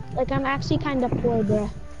anything. Like I'm actually kind of poor, bro.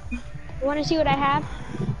 You wanna see what I have?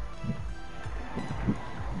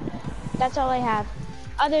 That's all I have.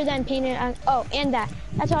 Other than painted and that.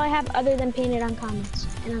 That's all I have other than painted uncommons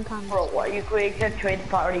and uncommons. Bro, why you create a trade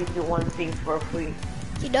party if you want things for free?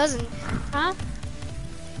 He doesn't. Huh?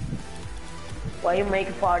 Why you make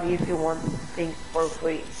a party if you want things for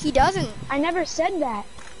free? He doesn't. I never said that.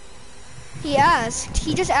 He asked.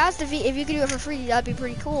 He just asked if you could do it for free. That'd be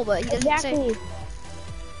pretty cool, but he doesn't Exactly. say.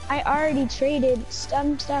 I already traded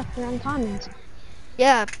some stuff for uncommons.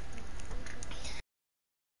 Yeah.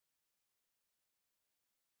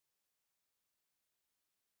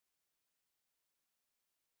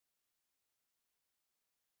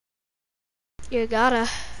 You gotta.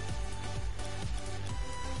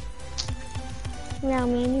 Yeah,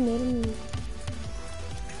 man, you made a move.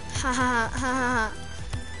 Ha ha ha ha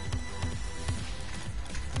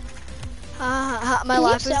ha. My Can you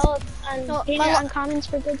life is. sell No, painted my uncommons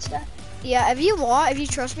for good stuff? Yeah, if you want, if you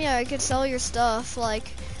trust me, I could sell your stuff.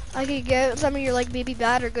 Like, I could get some of your like maybe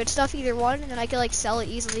bad or good stuff, either one, and I could like sell it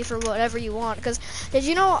easily for whatever you want. Cause did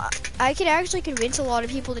you know I could actually convince a lot of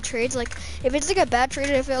people to trade. Like, if it's like a bad trade,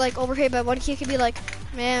 if it like overpaid by 1K, it could be like,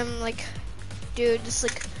 man, like, dude, just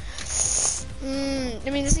like, I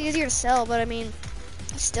mean, it's easier to sell, but I mean,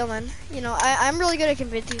 still, man, you know, I'm really good at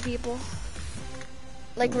convincing people.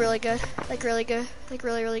 Like really good, like really good, like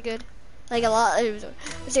really good, like a lot.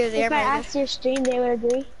 Seriously, If I asked your stream, they would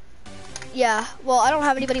agree. Yeah, well, I don't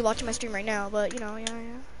have anybody watching my stream right now, but you know, yeah.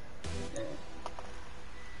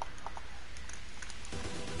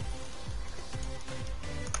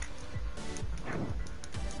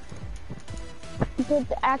 But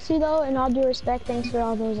actually, though, in all due respect, thanks for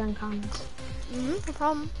all those uncommons. No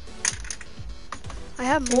problem. I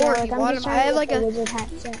have more if you want them. I have like a wizard hat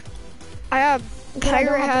set. I have Because I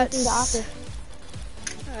don't pirate have hats. anything to offer.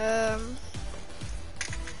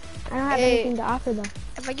 I don't have anything to offer though.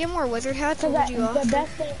 If I get more wizard hats, what would you offer?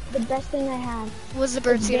 The best thing I have Was the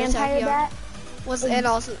bird is seed vampire attack? bat. Was and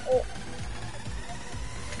also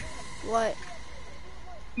what?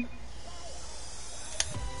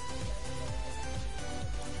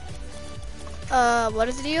 What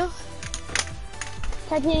is the deal?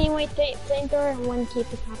 Titanium weight flamethrower and 1 keep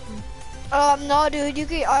the top one. No, dude, you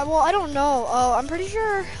can. Well, I don't know. I'm pretty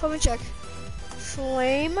sure. Let me check.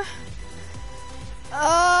 Flame.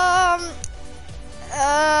 Um,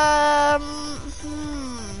 um,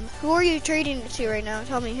 Who are you trading it to right now?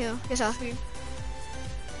 Tell me who. Just ask me.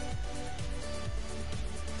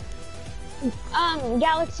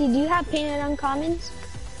 Galaxy, do you have painted uncommons?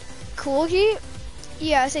 Cool key?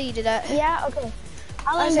 Yeah, I say you did that. Yeah, okay.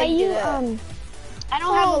 I'll I invite said you, do that. I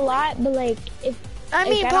don't have a lot, but like, if I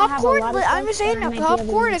mean, I don't have a popcorn, lot of I'm stuff, just saying then I that might be able to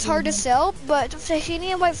popcorn make is hard to one. sell, but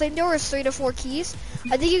titanium white flamethrower is 3 to 4 keys.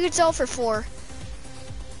 I think you could sell for 4.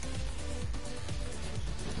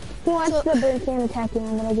 Who wants the burnt sand attacking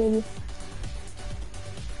one that I gave you?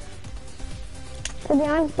 To be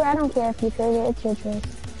honest, bro, I don't care if you trade it, it's your choice.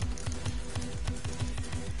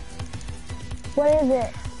 What is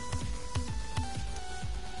it?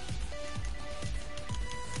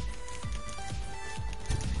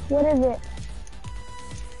 What is it?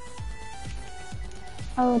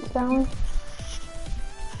 Oh, it's that one?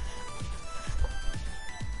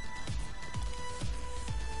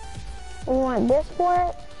 You want this for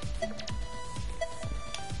it?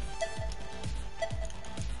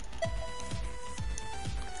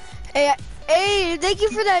 Hey, thank you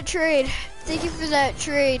for that trade. Thank you for that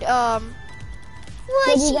trade. What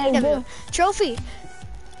do you guys do? Trophy.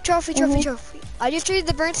 Trophy. I just traded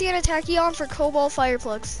the burnt sand and tachyon for cobalt fire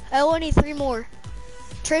plugs. I only need 3 more.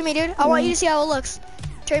 Trade me, dude. I want you to see how it looks.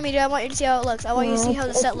 Trade me, dude. I want you to see how it looks. I want you to see how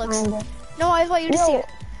the set looks. No, I just want you to see it.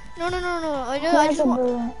 No.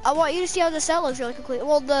 I want you to see how the set looks really quickly.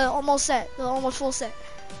 Well, the almost full set.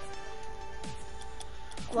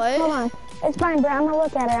 What? Hold on. It's fine, bro. I'm gonna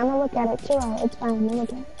look at it. Chill out. It's fine. I'm gonna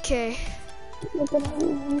look at it. Okay. Look at it.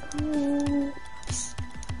 Oops.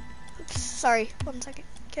 Sorry. 1 second.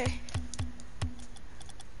 Okay.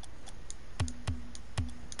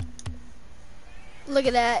 Look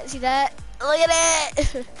at that. See that? Look at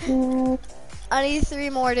it. I need 3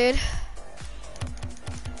 more, dude.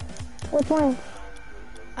 Which one?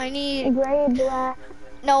 I need gray, black.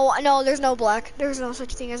 No, there's no black. There's no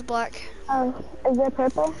such thing as black. Oh, is there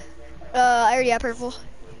purple? I already have purple.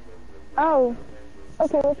 Oh.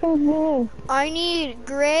 Okay, which ones do you need? I need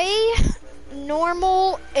gray,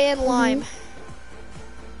 normal, and lime.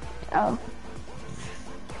 Oh.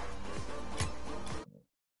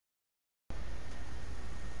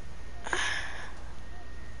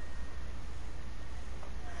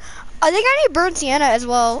 I think I need burnt sienna as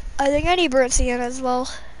well. Yeah,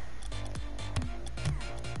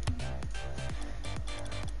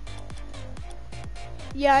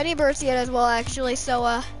 I need burnt sienna as well, actually.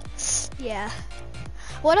 So, yeah.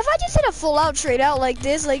 What if I just hit a full out trade out like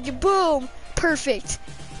this? Like, boom, perfect.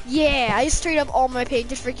 Yeah, I just straight up all my paint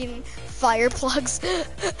to freaking fire plugs.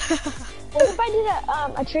 What if I did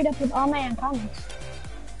a trade up with all my uncommons?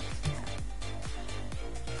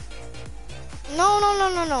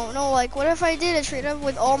 No, like, what if I did a trade up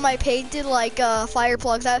with all my painted, like, fire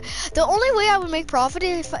plugs? The only way I would make profit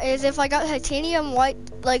is if I got titanium white,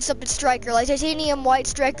 like, something striker, like titanium white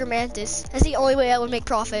striker mantis. That's the only way I would make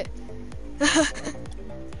profit.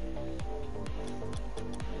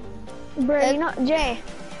 Bro, you know, Jay,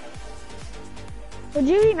 would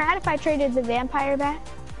you be mad if I traded the vampire back?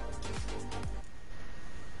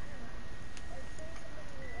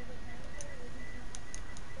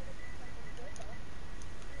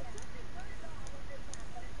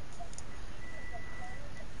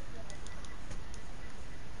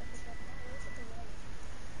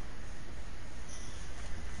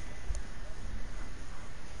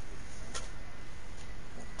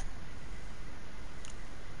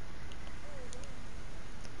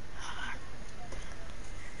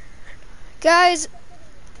 Guys,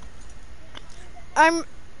 I'm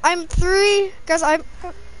 3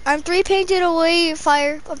 painted away I'm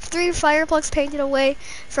 3 fire plugs painted away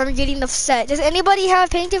from getting the set. Does anybody have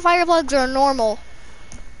painted fire plugs or normal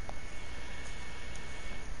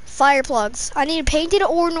fire plugs? I need painted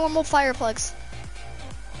or normal fire plugs.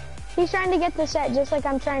 He's trying to get the set just like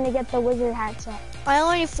I'm trying to get the wizard hat set. I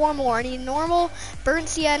only need 4 more. I need normal, burnt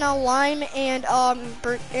sienna, lime, and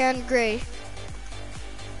gray.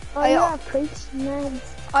 Oh, you have crates, man.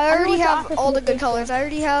 I already have all the good colors. I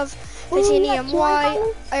already have titanium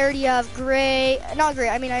white. I already have gray. Not gray.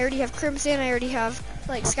 I mean, I already have crimson. I already have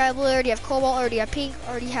like sky blue. I already have cobalt. I already have pink.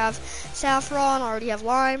 I already have saffron. I already have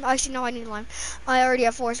lime. Actually, no, I need lime. I already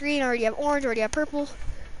have forest green. I already have orange. I already have purple.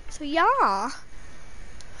 So yeah.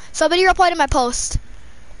 Somebody replied to my post.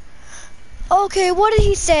 Okay, what did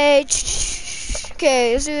he say?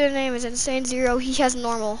 Okay, his name is Insane Zero. He has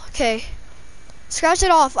normal. Okay. Scratch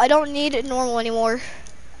it off. I don't need it normal anymore.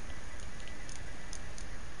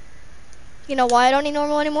 You know why I don't need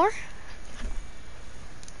normal anymore?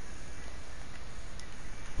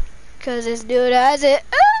 Cause this dude has it.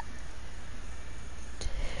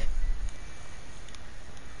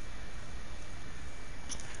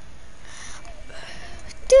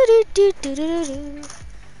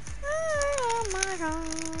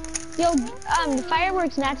 Yo, the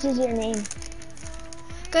fireworks matches your name.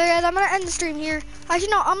 Okay, guys, I'm gonna end the stream here. Actually,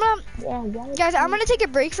 no, guys, I'm gonna take a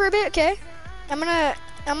break for a bit. Okay, I'm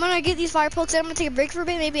gonna get these fire plugs in. I'm gonna take a break for a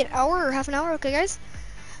bit, maybe an hour or half an hour. Okay, guys.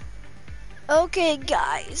 Okay,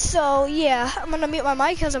 guys. So yeah, I'm gonna mute my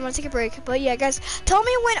mic because I'm gonna take a break. But yeah, guys, tell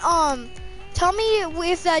me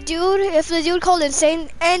if the dude called Insane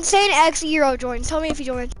X Euro joins. Tell me if he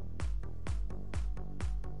joins.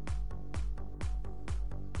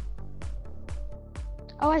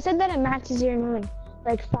 Oh, I said that it matches your name.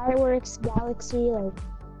 Like fireworks, galaxy, like.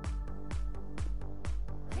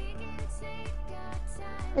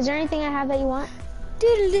 Is there anything I have that you want?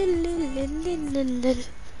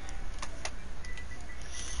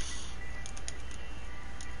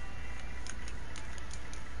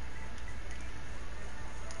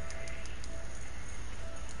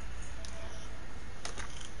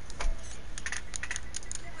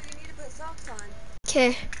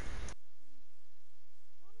 Okay.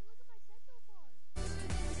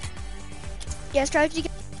 Yeah, strategy.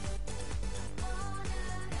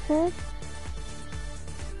 Boom.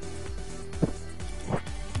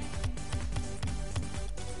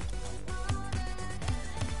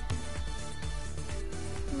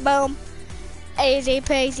 Easy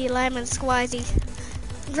peasy lemon squeezy.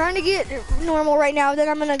 I'm trying to get normal right now, then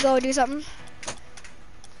I'm gonna go do something.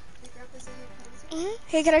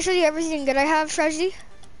 Hey, can I show you everything that I have, strategy?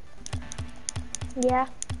 Yeah.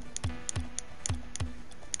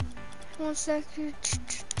 1 second.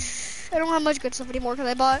 I don't have much good stuff anymore because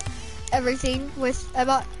I bought everything I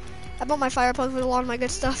bought my fire plug with a lot of my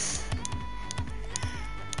good stuff.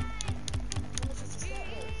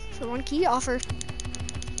 For 1 key offer.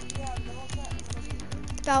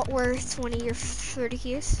 About worth 20 or 30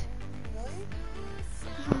 keys.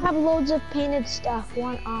 I have loads of painted stuff.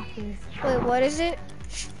 1 offer. Wait, what is it?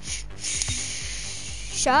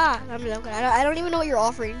 Shot. I'm joking. I don't even know what you're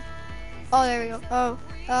offering. Oh, there we go. Oh,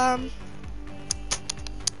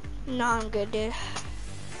 nah, I'm good, dude.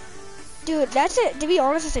 Dude, that's it. To be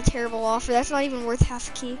honest, it's a terrible offer. That's not even worth half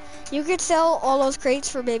a key. You could sell all those crates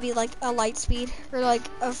for maybe like a light speed or like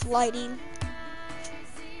a lighting.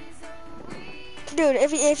 Dude,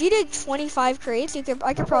 if you did 25 crates, you could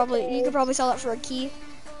probably sell it for a key,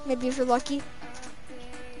 maybe if you're lucky.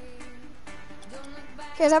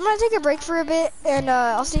 Guys, I'm gonna take a break for a bit, and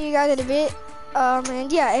I'll see you guys in a bit.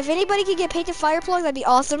 And yeah, if anybody could get painted fire plugs, that'd be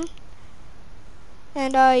awesome.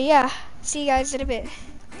 And yeah, see you guys in a bit.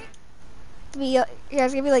 Yeah,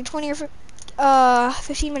 it's gonna be like 20 or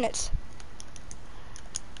 15 minutes.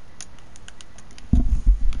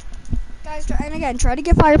 Guys, and again, try to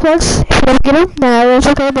get fire plugs. If you don't get them, then it's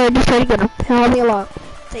okay, but just try to get them. It'll help me a lot.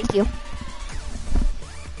 Thank you.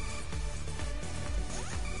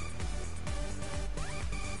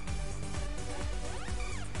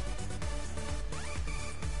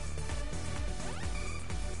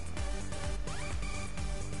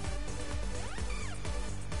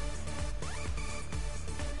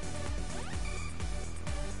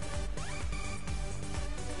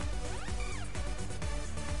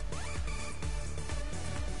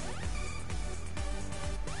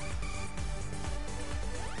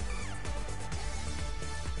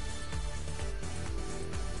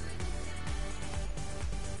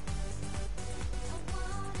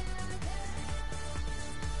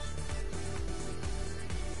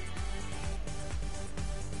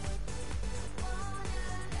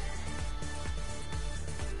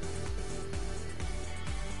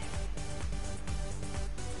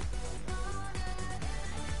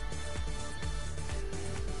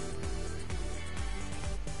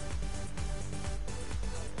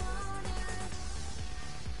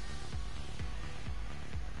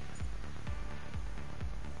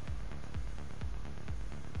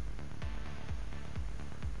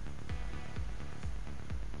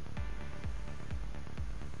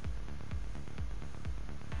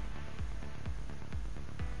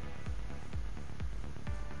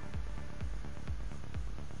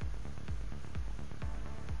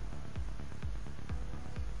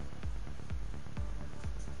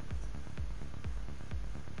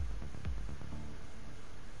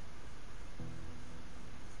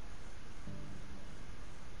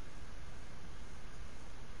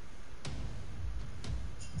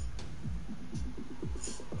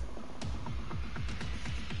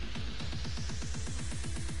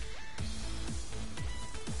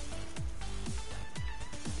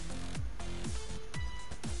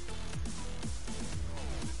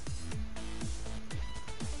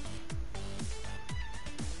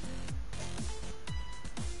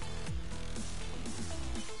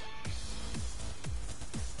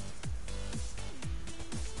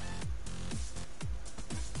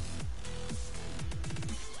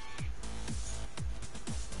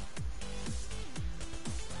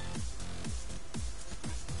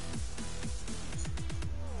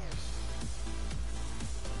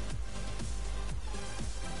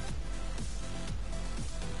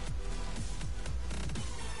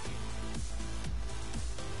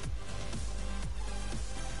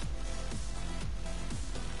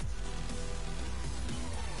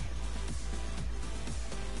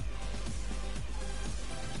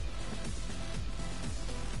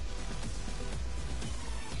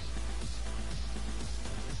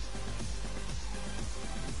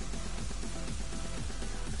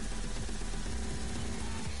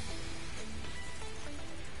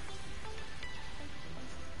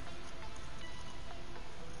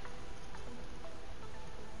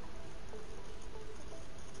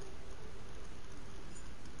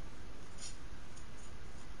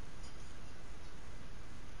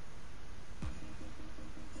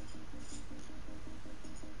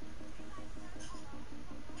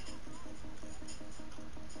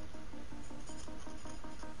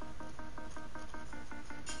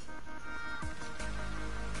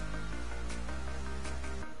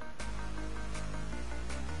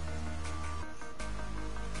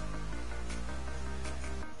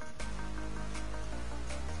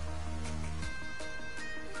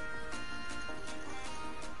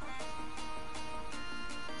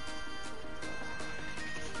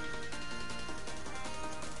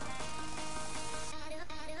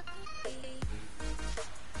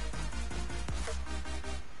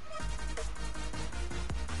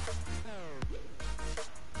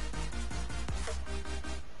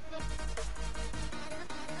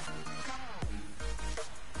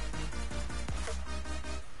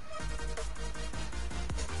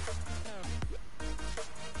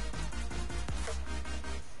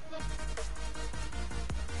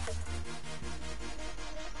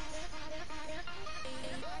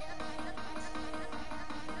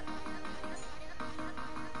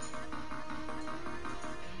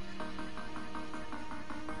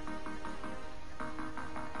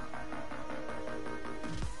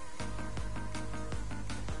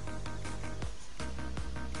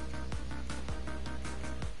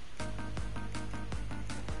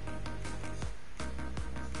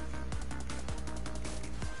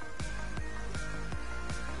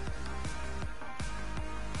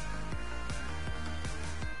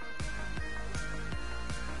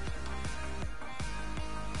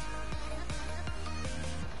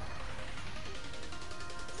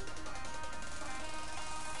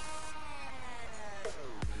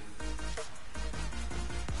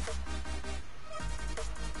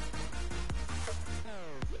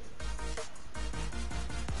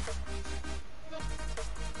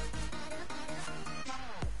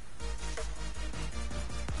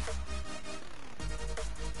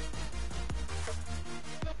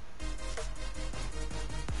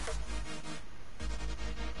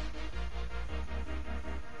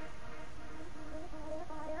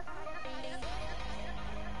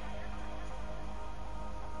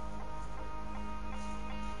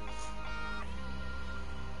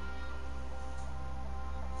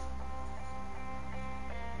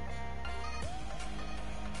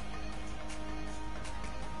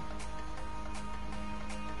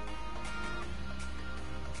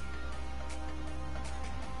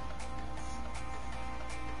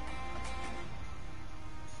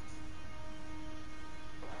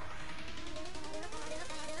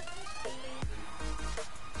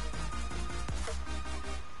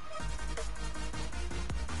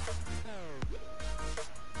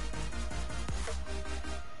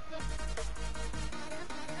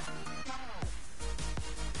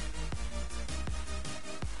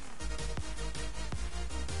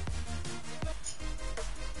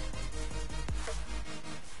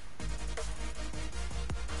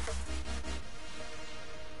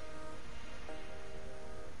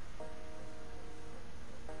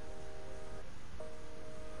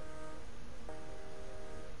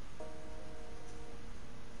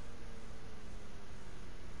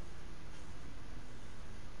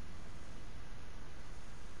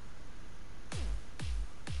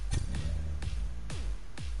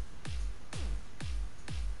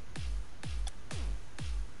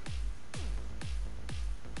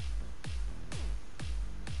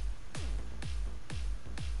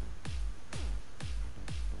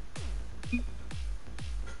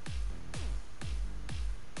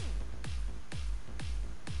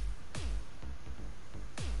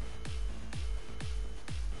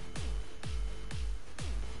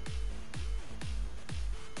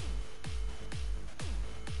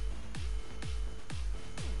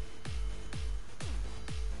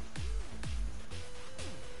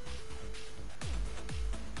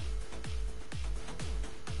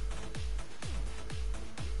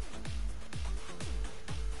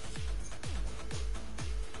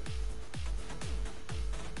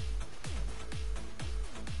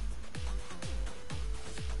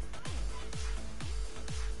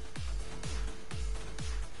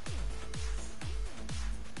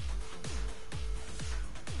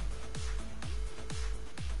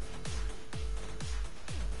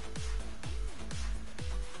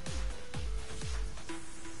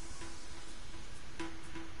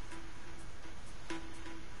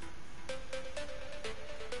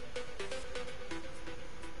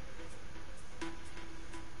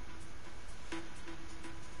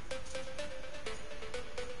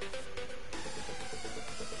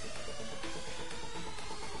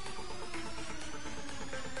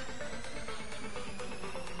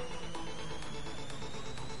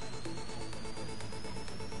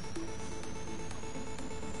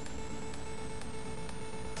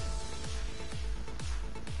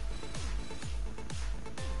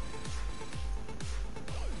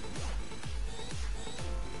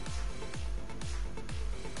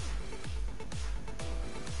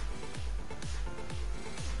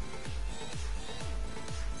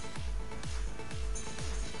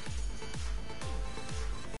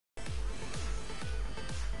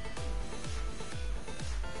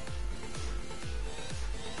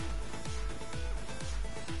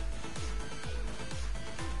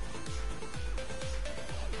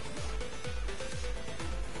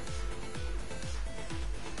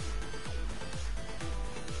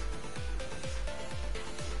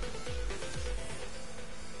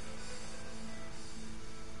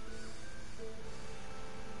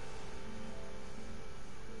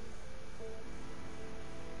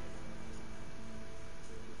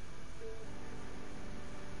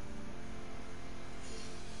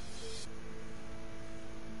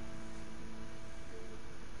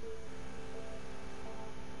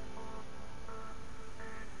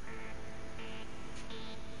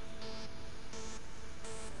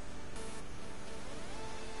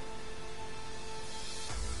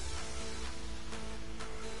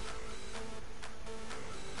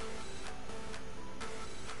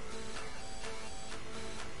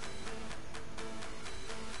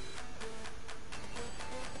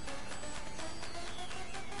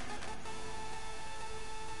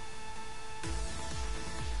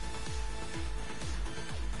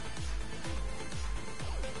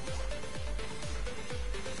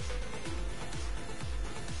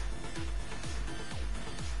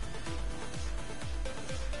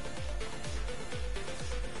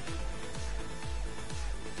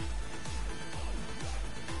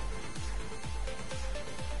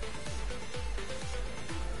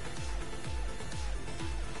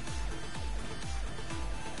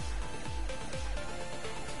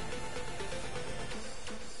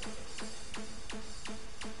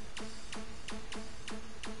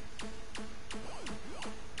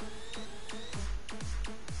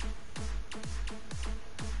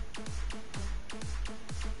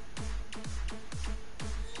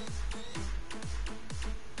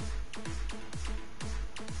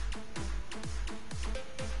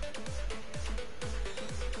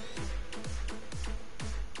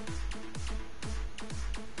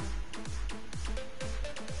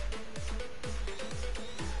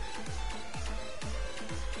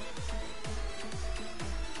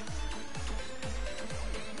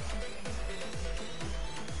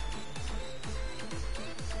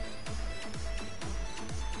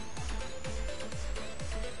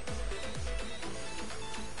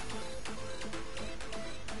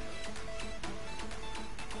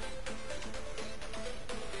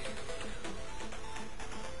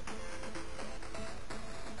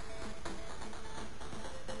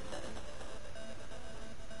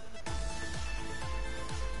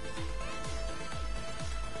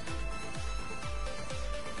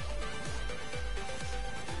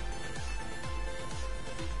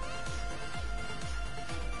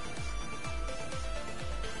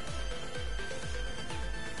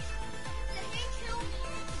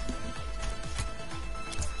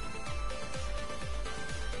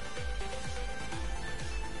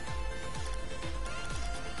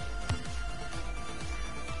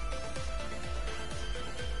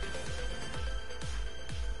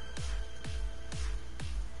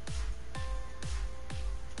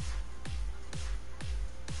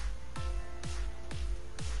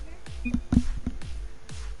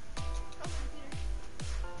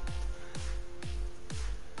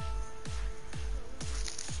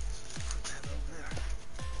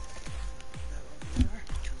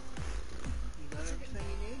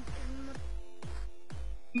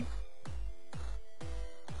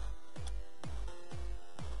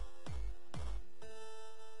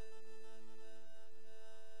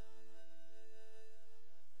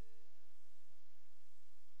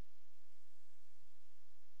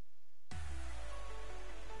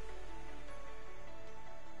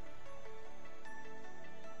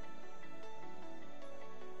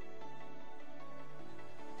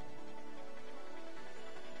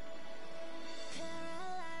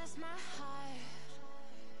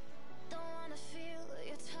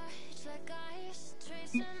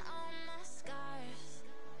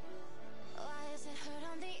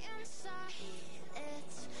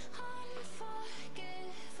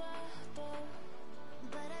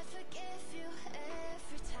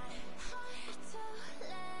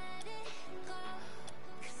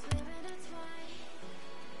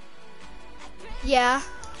 Yeah.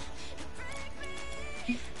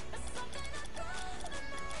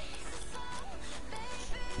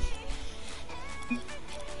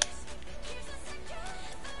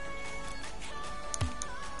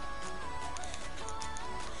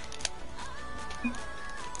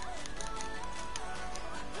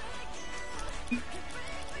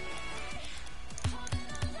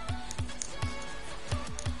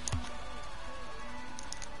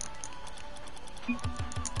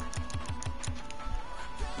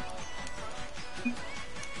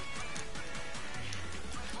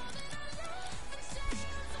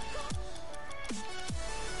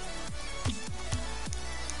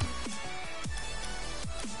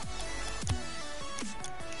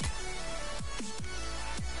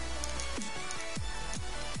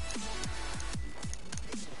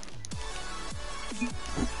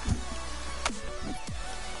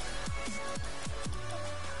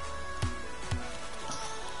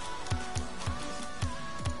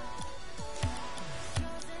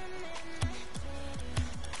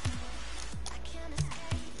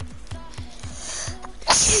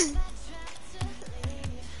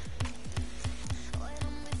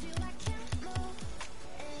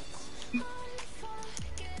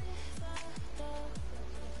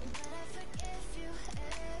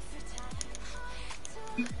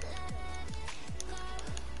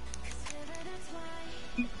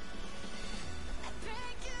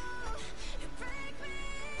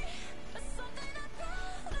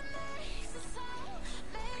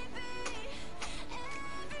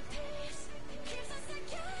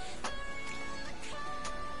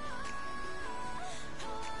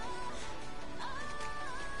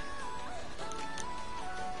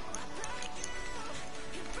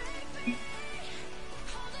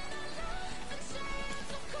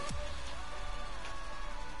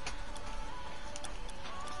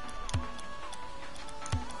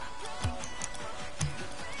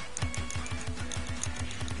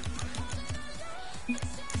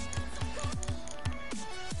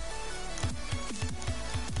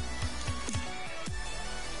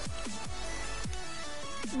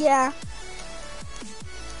 Yeah.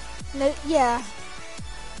 No, yeah.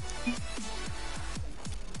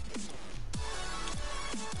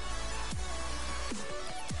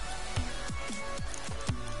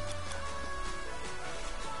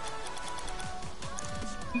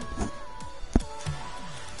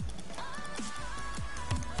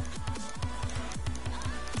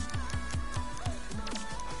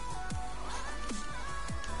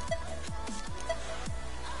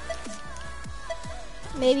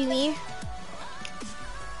 Maybe me.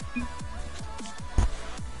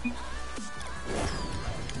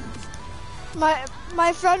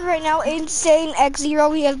 My friend right now, Insane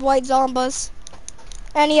X0, he has white Zombas.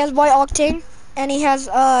 And he has white Octane. And he has,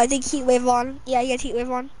 I think Heatwave on. Yeah, he has Heatwave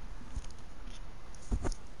on.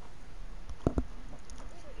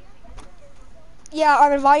 Yeah,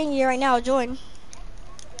 I'm inviting you right now, join.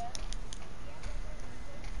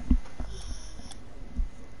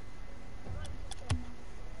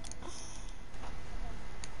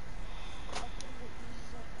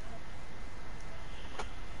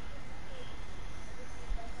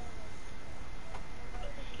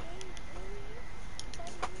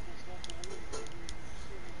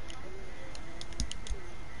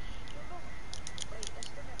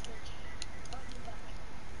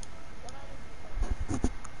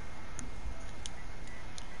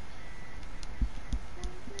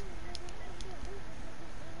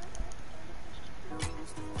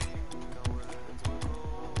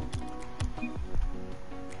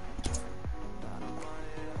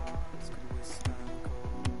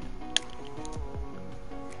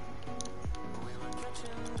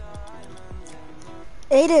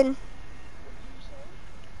 Aiden.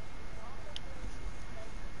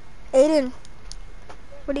 Aiden.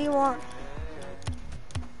 What do you want?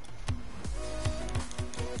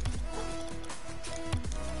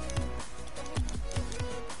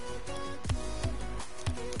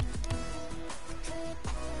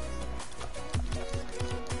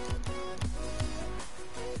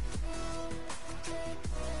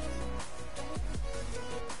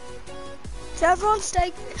 Saffron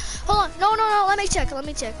steak. Hold on. No. Let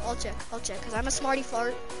me check. I'll check. Cause I'm a smarty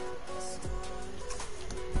fart.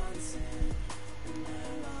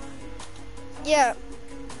 Yeah.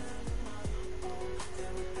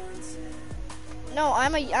 No,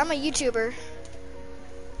 I'm a YouTuber.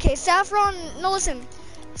 Okay, Saffron. No, listen.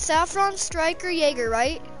 Saffron, Striker, Jaeger,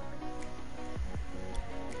 right?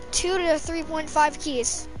 2 to 3.5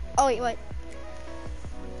 keys. Oh wait.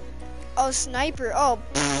 Oh, Sniper. Oh,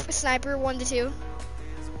 Sniper 1 to 2.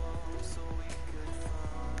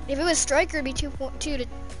 If it was Striker, it'd be 2.2 to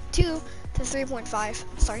 2. to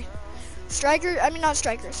 3.5. Sorry. Striker, I mean not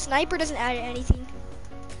striker. Sniper doesn't add anything.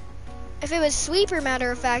 If it was sweeper,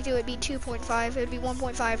 matter of fact, it would be 2.5. It would be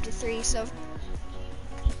 1.5 to 3. So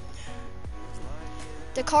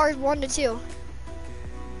the car is 1 to 2.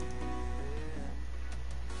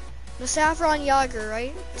 The Saffron Jaeger,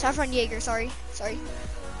 right? Saffron Jaeger, sorry.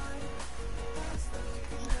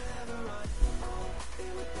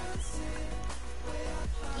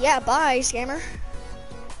 Yeah, bye, scammer.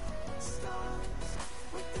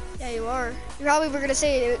 Yeah, you are. You probably were gonna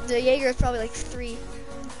say the Jaeger is probably like 3.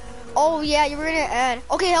 Oh yeah, you were gonna add.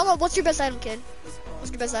 Okay, hold on. What's your best item, kid? What's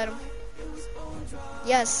your best item?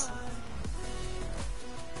 Yes.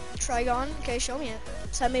 Trigon. Okay, show me it.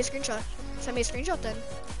 Send me a screenshot. Send me a screenshot then.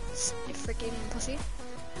 You freaking pussy.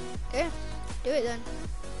 Okay, do it then.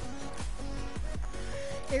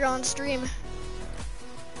 You're on stream.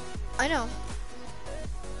 I know.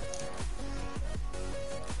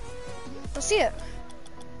 Let's see it.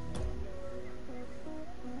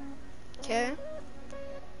 Okay.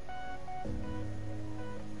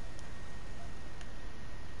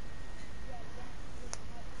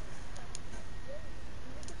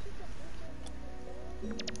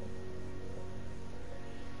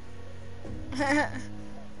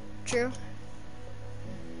 True.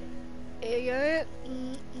 Yeah.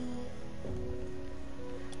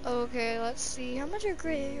 Okay, let's see. How much are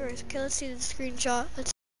gray areas? Okay, let's see the screenshot.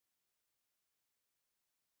 Let's.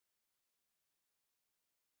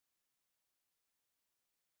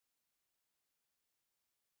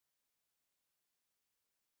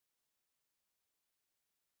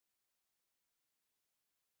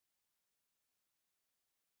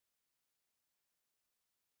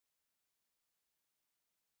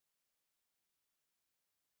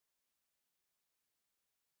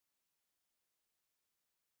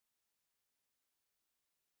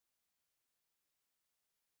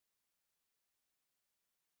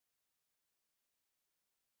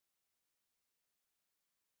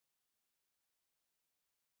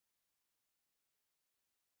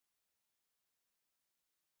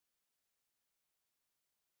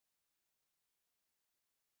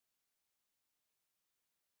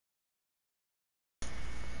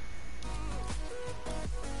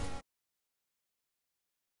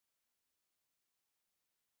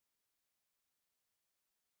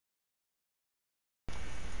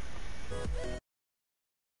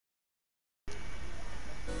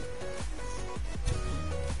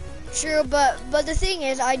 True, but the thing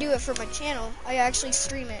is, I do it for my channel. I actually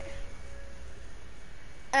stream it.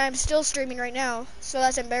 And I'm still streaming right now, so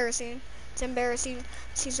that's embarrassing. It's embarrassing to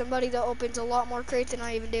see somebody that opens a lot more crates than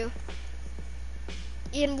I even do.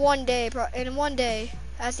 In one day,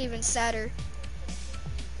 that's even sadder.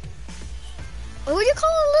 Who do you call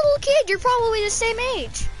a little kid? You're probably the same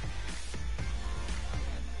age.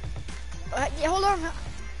 Yeah, hold on.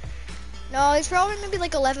 No, he's probably maybe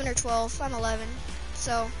like 11 or 12. I'm 11,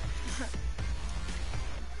 so.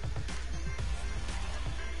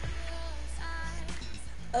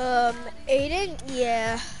 Aiden,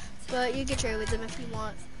 yeah, but you can trade with him if you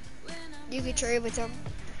want. You can trade with him.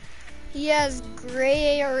 He has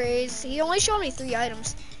gray ARAs. He only showed me 3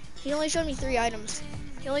 items. He only showed me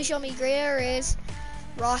gray ARAs,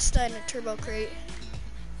 Rasta, and a turbo crate.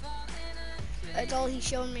 That's all he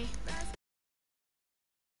showed me.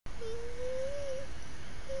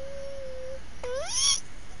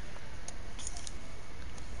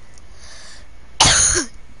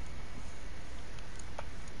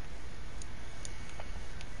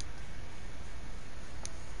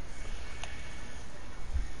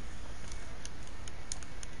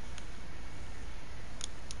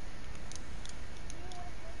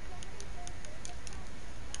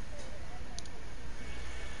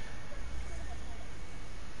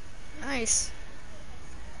 Nice.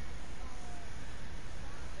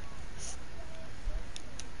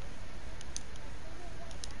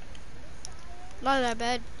 Not that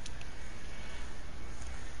bad.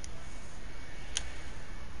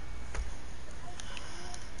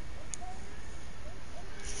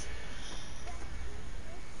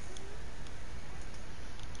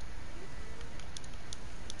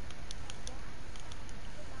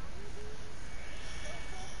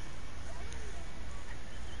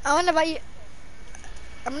 I want to invite you.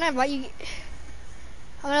 I'm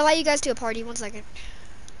gonna invite you guys to a party. 1 second.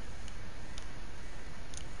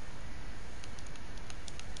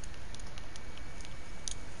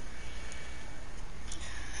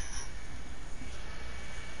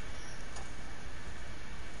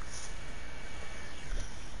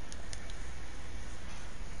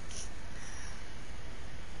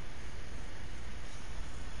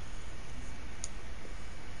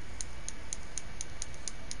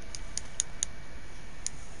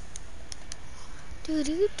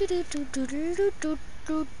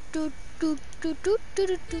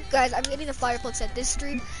 Guys, I'm getting the fireplug set this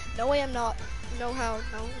stream. No way I'm not. No how.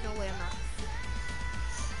 No way I'm not.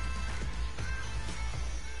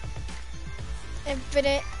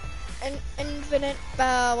 Infinite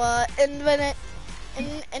power, infinite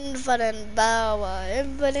power,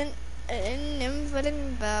 infinite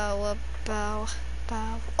power.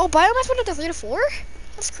 Oh, biomass went up to 3 to 4?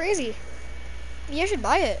 That's crazy. Yeah, I should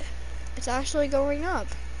buy it. It's actually going up.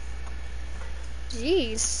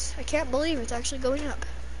 Jeez, I can't believe it's actually going up.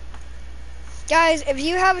 Guys, if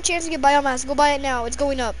you have a chance to get biomass, go buy it now. It's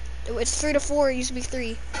going up. It's 3 to 4, it used to be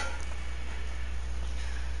 3.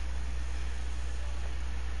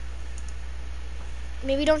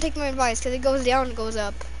 Maybe don't take my advice, because it goes down and goes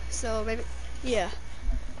up. So maybe, yeah.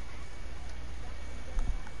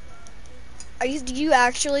 Do you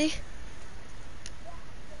actually?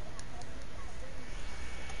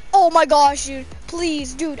 Oh my gosh, dude.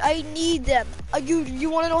 Please, dude, I need them. Dude, you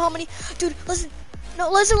want to know how many? Dude, listen.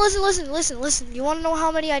 No, listen. You want to know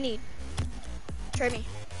how many I need? Try me,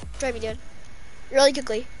 dude. Really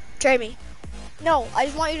quickly. Try me. No, I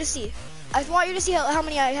just want you to see. I just want you to see how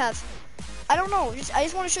many I have. I don't know. I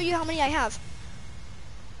just want to show you how many I have.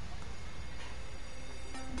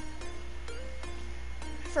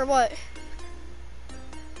 For what?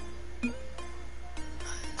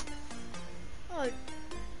 Oh.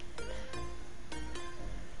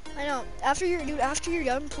 I know. After you're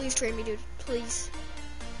done, please trade me, dude. Please.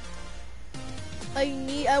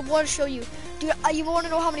 I want to show you. Dude, you want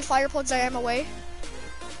to know how many fireplugs I am away?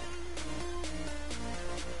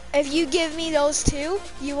 If you give me those 2,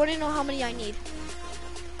 you want to know how many I need.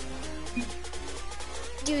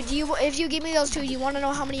 Dude, if you give me those 2, you want to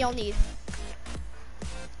know how many I'll need.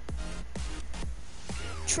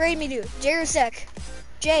 Trade me, dude. Jay or Sec?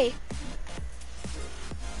 Jay,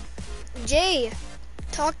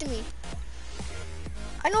 talk to me.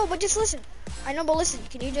 I know, but just listen.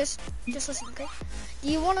 Can you just listen, okay? Do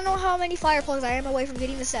you want to know how many fireplugs I am away from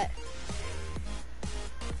getting the set?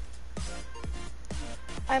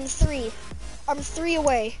 I'm 3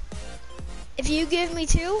 away. If you give me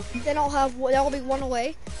 2, then that'll be 1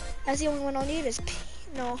 away. That's the only one I'll need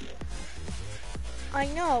no. I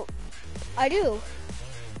know. I do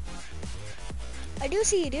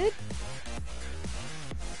see you, dude.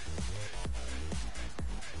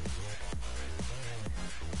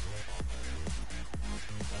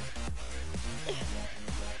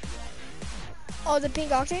 Oh, the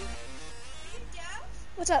pink octane?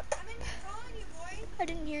 What's up? I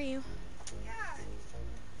didn't hear you. Yeah.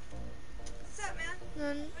 What's up, man?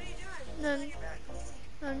 None. What are you doing? None.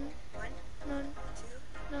 None. None. None. Two.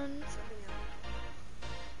 None. Something else.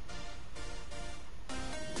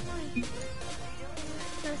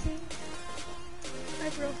 Nothing. I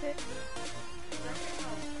broke it.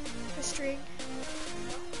 The string.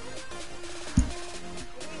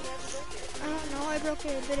 I don't know. I broke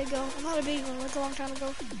it a bit ago. I'm not a big one. Like a long time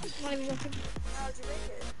ago. I'm not even joking. How'd you make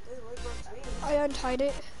it? Doesn't look broke to me. I untied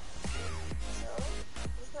it. So?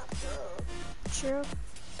 It's not broke. True.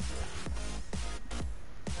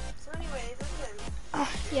 So anyways, listen.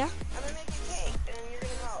 Yeah. I'm gonna make a cake, and then you're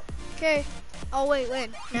gonna help. Okay. Oh wait,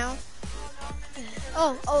 when? Now?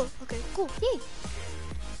 Oh, okay, cool. Yay. So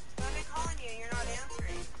I've been calling you, and you're not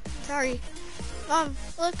answering. Sorry.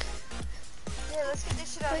 Look. Yeah, let's get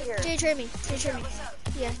this shit out of here. Jay, trade me. What's up?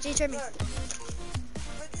 Yeah, Jay, trade me. Look.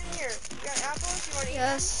 What's in here? You got apples? You want to eat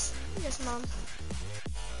Yes. Yes, Mom.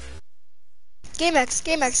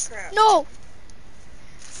 GameX. Crap. No!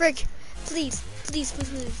 Frick. Please.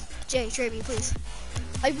 Jay, trade me, please.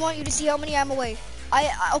 I want you to see how many I'm away.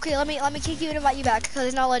 Okay, let me kick you and invite you back, because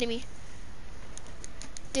it's not letting me.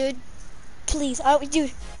 Dude, please.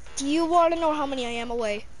 Dude, do you want to know how many I am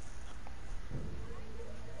away?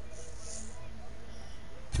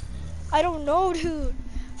 I don't know, dude.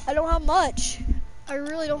 I don't have much. I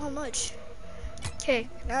really don't have much. Okay,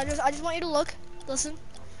 now I just want you to look. Listen.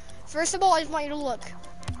 First of all, I just want you to look.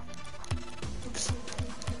 Oops.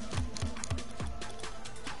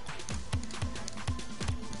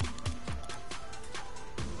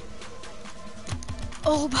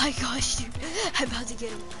 Oh my gosh, dude. I'm about to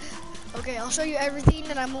get him. Okay, I'll show you everything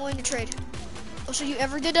that I'm willing to trade. I'll show you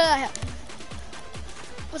everything that I have.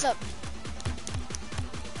 What's up?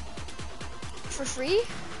 For free?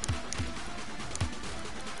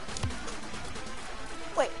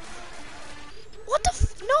 Wait. What the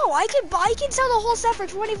no, I can sell the whole set for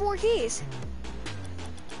 24 keys.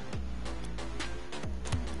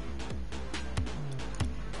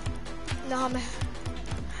 Nah, man.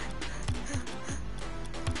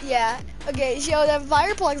 Yeah. Okay, so the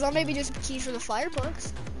fire plugs, I'll maybe do some keys for the fire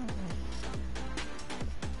plugs.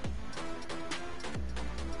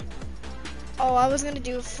 Oh, I was gonna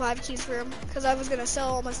do 5 keys for him because I was gonna sell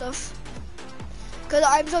all my stuff. Cause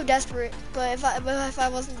I'm so desperate. But if I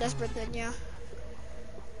wasn't desperate, then yeah.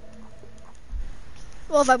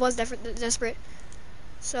 Well, if I was desperate.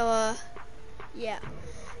 So yeah.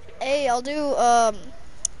 Hey, I'll do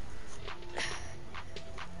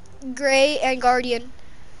gray and guardian.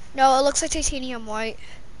 No, it looks like titanium white.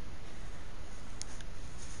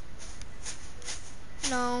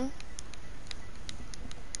 No.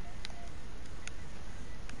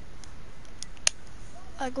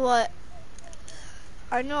 Like what?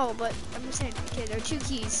 I know, but I'm just saying, okay, there are 2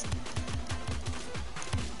 keys.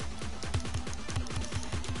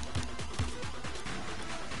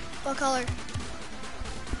 What color?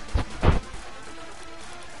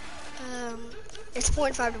 It's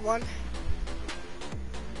 0.5 to 1.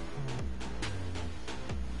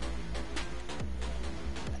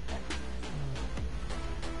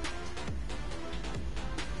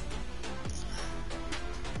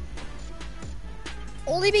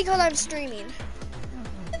 Only because I'm streaming.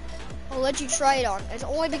 I'll let you try it on. It's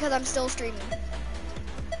only because I'm still streaming.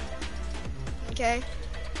 Okay?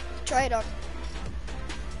 Try it on.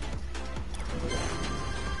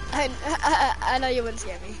 I know you wouldn't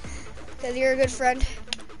scam me. Because you're a good friend.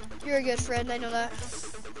 You're a good friend, I know that.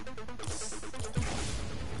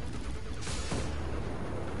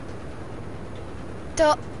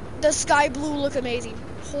 The sky blue look amazing.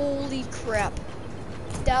 Holy crap.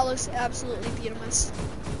 That looks absolutely beautiful.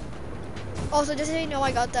 Also, just so you know,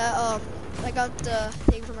 I got that, I got the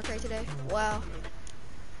thing from a crate today. Wow.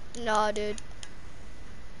 Nah, dude.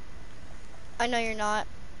 I know you're not.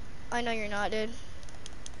 I know you're not, dude.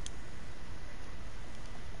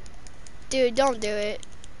 Dude, don't do it.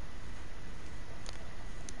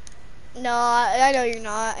 No, I know you're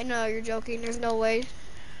not. I know you're joking. There's no way.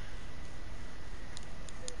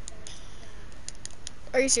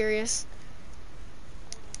 Are you serious?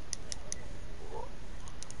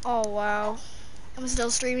 Oh, wow. I'm still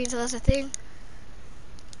streaming, so that's a thing.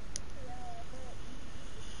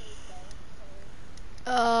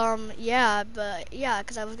 Yeah, but yeah,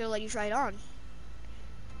 because I was gonna let you try it on.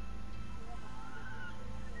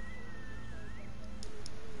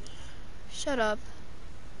 Shut up.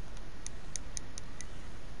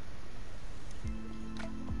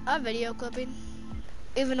 I'm video clipping,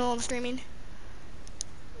 even though I'm streaming.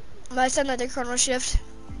 I send that to Chrono Shift.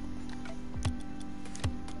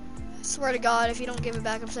 Swear to God, if you don't give it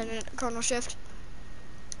back, I'm sending it to Chrono Shift.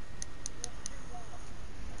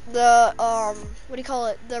 The, what do you call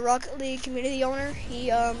it? The Rocket League community owner, he,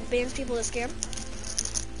 bans people that scam.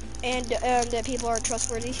 And that people aren't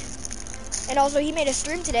trustworthy. And also, he made a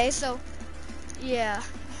stream today, so, yeah.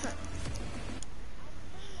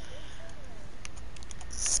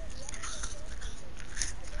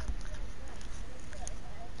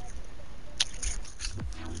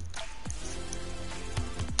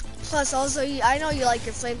 Plus, also, I know you like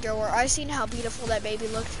your flamethrower. I seen how beautiful that baby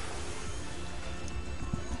looked.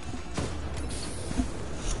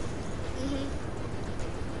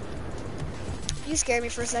 You scared me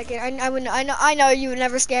for a second. I know you would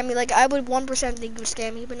never scam me. Like I would 1% think you would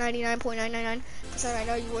scam me, but 99.999% I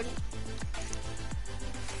know you wouldn't.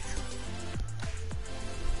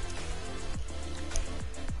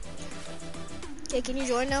 Okay, can you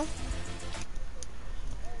join now?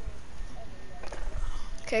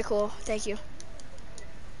 Okay, cool. Thank you.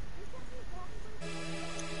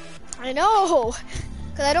 I know,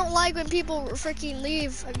 cause I don't like when people freaking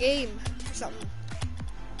leave a game or something.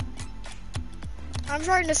 I'm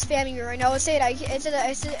trying to spam you right now. It's saying I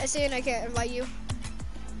can't invite you.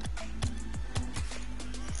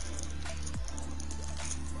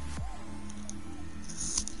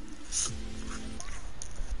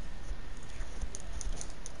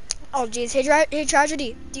 Oh jeez, hey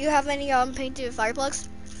Tragedy, do you have any painted fireplugs?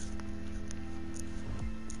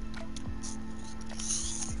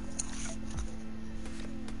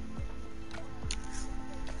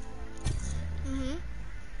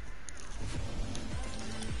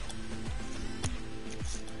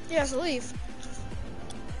 Yes, leave.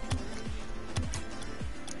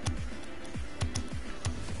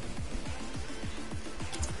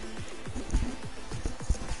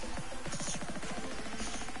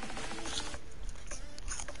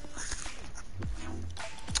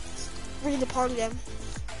 Ready to pong them.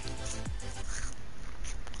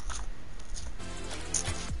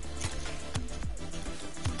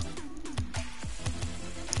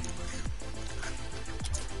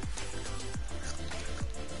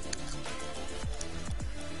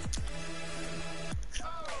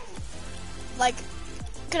 Like,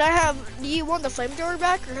 do you want the flamethrower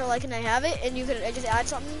back, or like, can I have it, and you can just add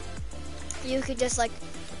something? You could just like,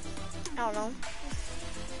 don't know.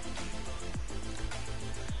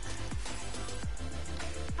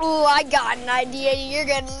 Oh, I got an idea. You're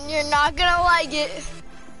not gonna like it.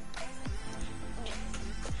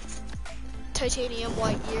 Titanium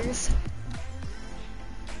white ears.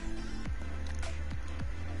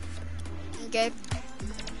 Okay.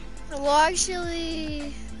 Well,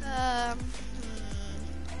 actually,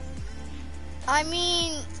 I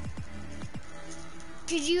mean,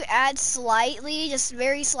 could you add slightly, just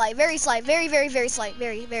very slight, very slight, very, very, very slight,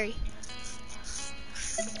 very, very.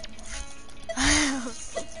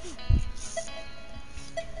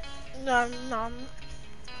 Nom.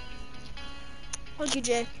 Thank you,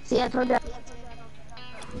 Jay. See, I told you.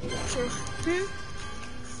 Sure.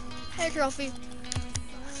 Hey, trophy.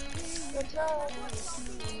 What's up?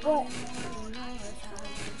 What?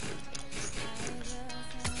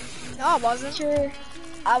 No, I wasn't. Sure.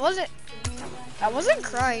 I wasn't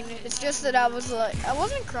crying. It's just that I was like, I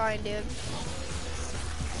wasn't crying, dude.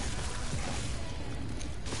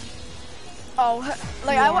 Oh,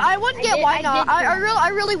 like Yeah. I wouldn't get why not. I cry.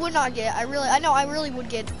 really would not get. I really would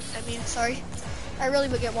get. I mean, sorry. I really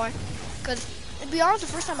would get why. Cause to be honest,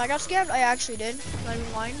 the first time I got scammed, I actually did. Not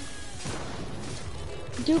even lying.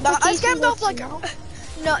 But I scammed off like,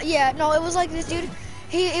 no, yeah, no, it was like this dude.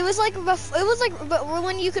 It was like but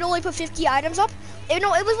when you could only put 50 items up.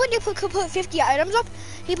 No, it was when you could put 50 items up.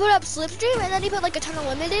 He put up Slipstream, and then he put like a ton of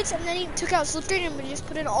limiteds, and then he took out Slipstream and just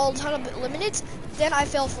put in all ton of limiteds. Then I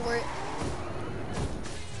fell for it.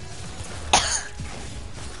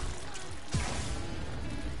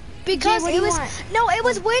 Because Jay, it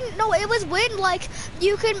was when like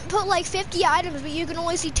you could put like 50 items, but you can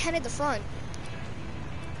only see 10 at the front.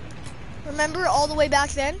 Remember all the way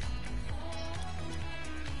back then?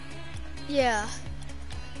 Yeah.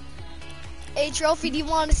 Hey Trophy, do you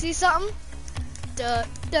want to see something? Duh.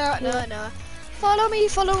 Follow me.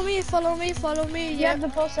 You have the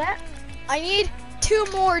full set? I need 2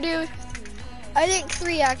 more, dude. I think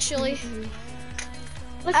 3 actually.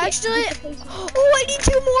 Actually, oh, I need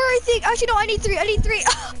 2 more, I think. Actually, no, I need 3.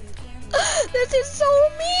 This is so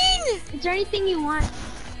mean. Is there anything you want?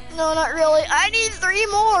 No, not really. I need 3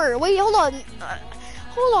 more. Wait, hold on.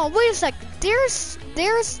 Wait a sec. There's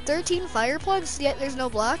 13 fire plugs, yet there's no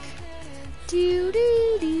black.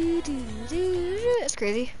 That's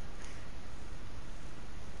crazy.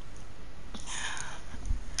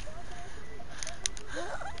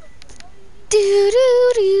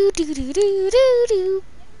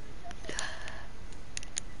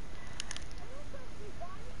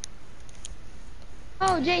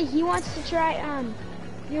 Oh, Jay, he wants to try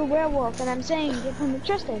your werewolf, and I'm saying give him a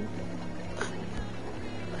Tristan.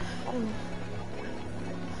 I don't know.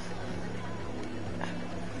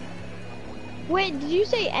 Wait, did you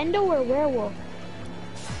say Endo or werewolf?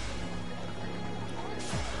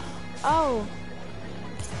 Oh.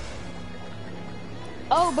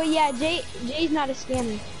 Oh, but yeah, Jay's not a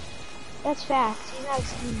scammer. That's fast. He's not a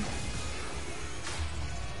scammer.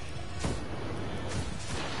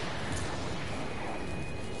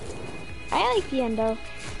 I like the Endo.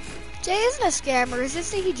 Jay isn't a scammer. It's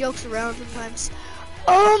just that he jokes around sometimes.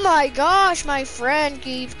 Oh my gosh, my friend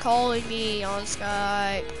keeps calling me on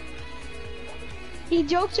Skype. He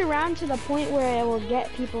jokes around to the point where it will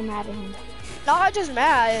get people mad at him. Not just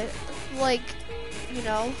mad, like, you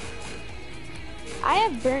know. I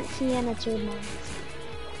have burnt sienna trademarks.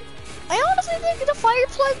 I honestly think the fire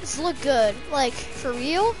plugs look good. Like, for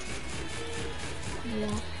real?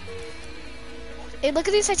 Yeah. Hey, look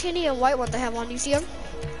at these titanium white ones I have on. Do you see them?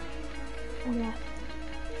 Yeah.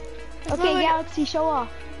 Okay, Galaxy, show off.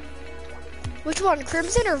 Which one?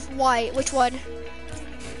 Crimson or white? Which one?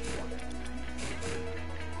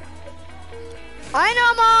 I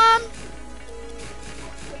know, Mom!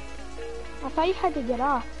 I thought you had to get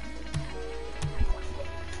off.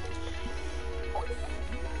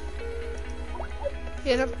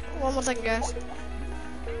 Yeah, one more second, guys.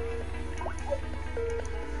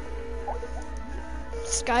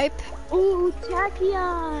 Skype. Ooh,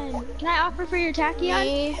 Tachyon! Can I offer for your Tachyon?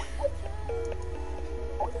 Me.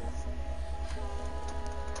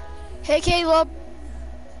 Hey, Caleb.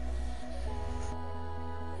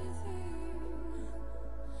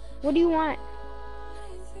 What do you want?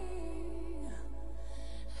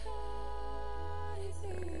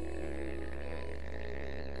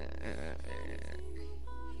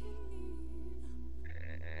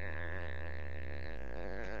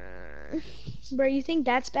 Bro, you think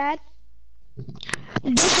that's bad?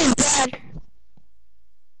 This is bad.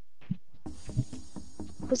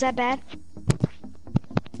 Was that bad?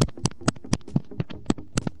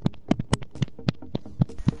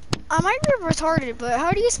 I might be retarded, but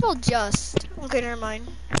how do you spell just? Okay, never mind.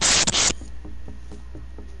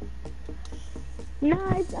 No,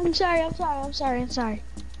 I'm sorry.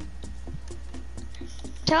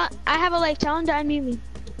 I have a like. Tell him to unmute me.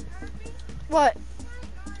 What?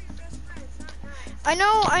 I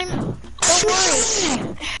know. Don't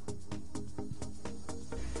worry.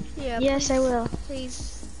 Yeah. Yes, please, I will.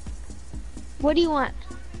 Please. What do you want?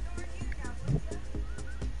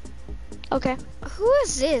 Okay. Who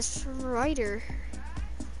is this writer?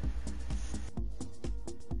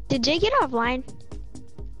 Did Jay get offline?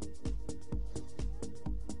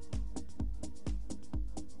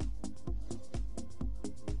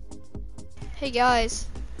 Hey guys.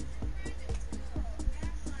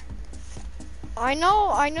 I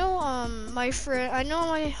know, my friend,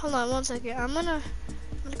 hold on 1 second. I'm gonna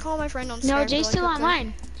call my friend on Skype. No, Jay's still quickly.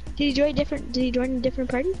 online. Did he join a different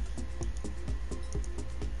party?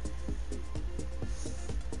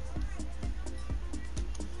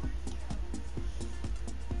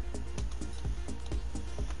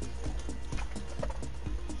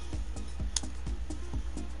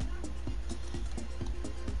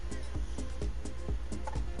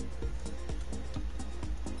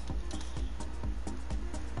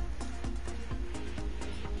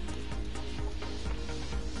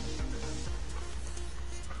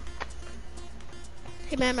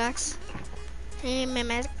 Hey man, Max. Hey man,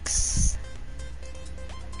 Max.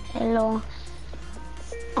 Hello.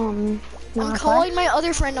 I'm calling my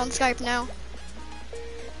other friend on Skype now.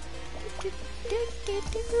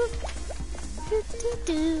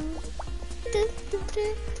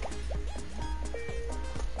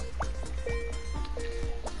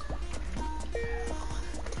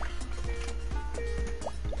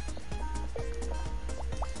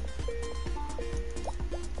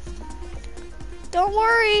 Don't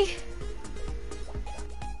worry.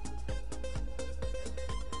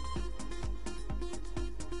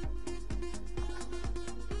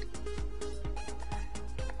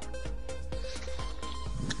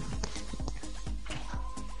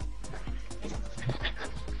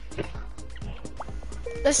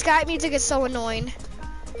 The Skype music is so annoying.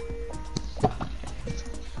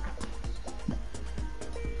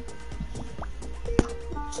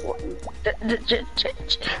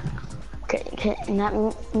 Okay, and that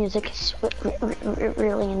music is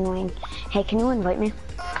really annoying. Hey, can you invite me?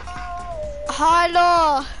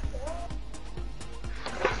 Hello.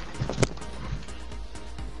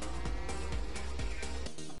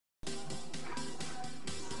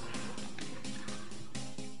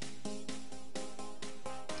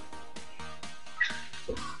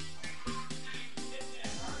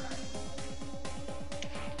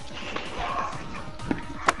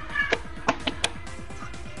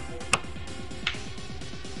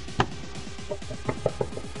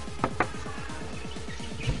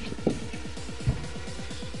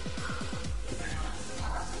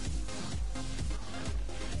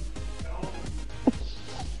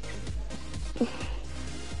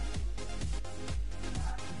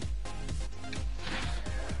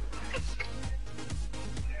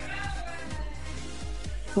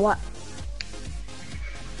 What?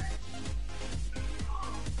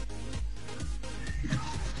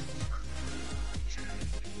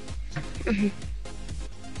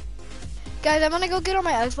 Guys, I'm gonna go get on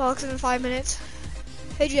my Xbox in 5 minutes.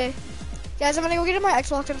 Hey Jay. Guys, I'm gonna go get on my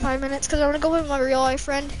Xbox in 5 minutes because I'm gonna go with my real life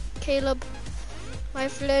friend, Caleb. My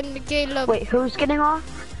friend Caleb. Wait, who's getting off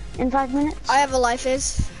in 5 minutes? I have a life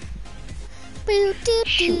is.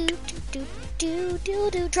 Shoot.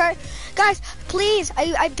 Try, guys, please,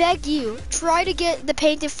 I beg you, try to get the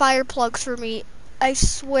painted fire plugs for me. I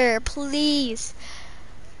swear, please.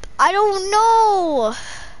 I don't know.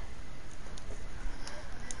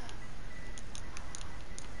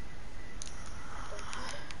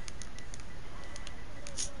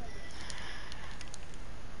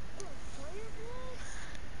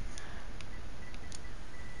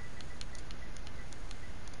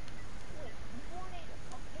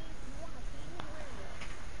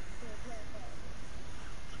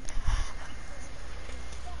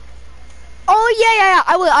 Oh yeah,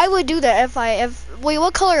 I would do that if wait,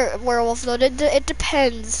 what color werewolf though? It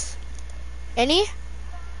depends. Any?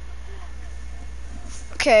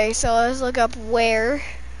 Okay, so let's look up where.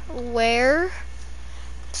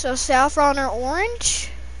 So saffron or orange?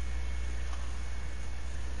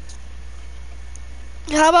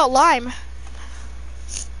 How about lime?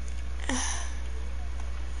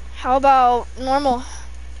 How about normal?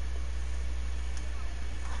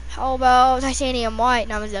 How about titanium white?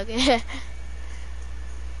 No, I'm joking.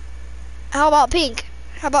 How about pink?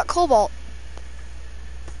 How about cobalt?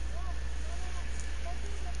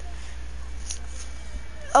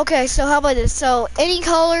 Okay, so how about this? So any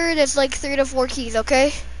color that's like 3 to 4 keys,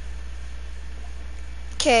 okay?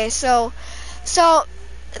 Okay, so So,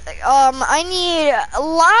 I need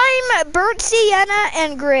lime, burnt sienna,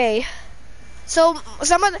 and gray. So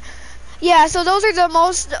some of yeah, so those are the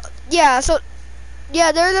most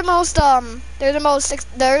they're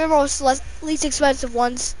the most least expensive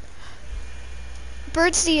ones.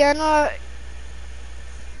 Burnt sienna,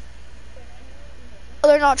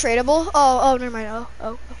 they're not tradable. Oh, never mind.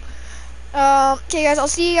 Okay, guys, I'll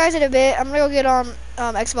see you guys in a bit. I'm gonna go get on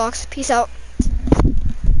Xbox. Peace out.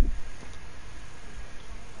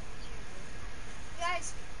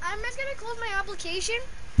 Guys, I'm just gonna close my application.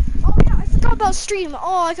 Oh yeah, I forgot about stream.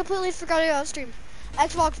 Oh, I completely forgot about stream.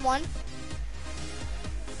 Xbox One.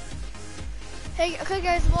 Hey, okay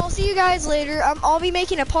guys, well, I'll see you guys later. I'll be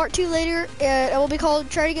making a part 2 later. It will be called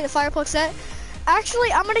trying to get the fireplug set.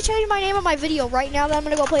 Actually, I'm gonna change my name of my video right now that I'm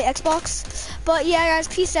gonna go play Xbox. But yeah, guys,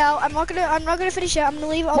 peace out. I'm not gonna finish it. I'm gonna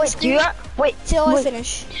leave it on the screen till I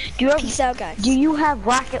finish. Peace out, guys. Do you have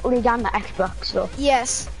Rocket League on the Xbox though?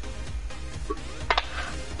 Yes.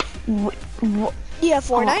 Yeah,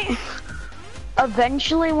 Fortnite.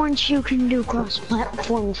 Eventually, once you can do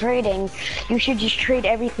cross-platform trading, you should just trade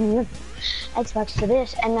everything your Xbox to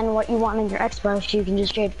this, and then what you want on your Xbox, you can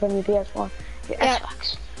just trade from your PS4, your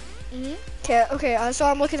Xbox. Okay. So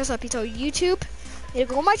I'm looking this up. So YouTube, you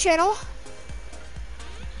go on my channel.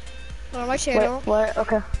 Go on my channel. What?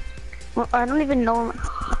 Okay. Well, I don't even know.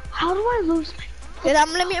 How do I lose my?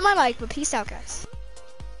 I'm gonna mute my mic, but peace out, guys.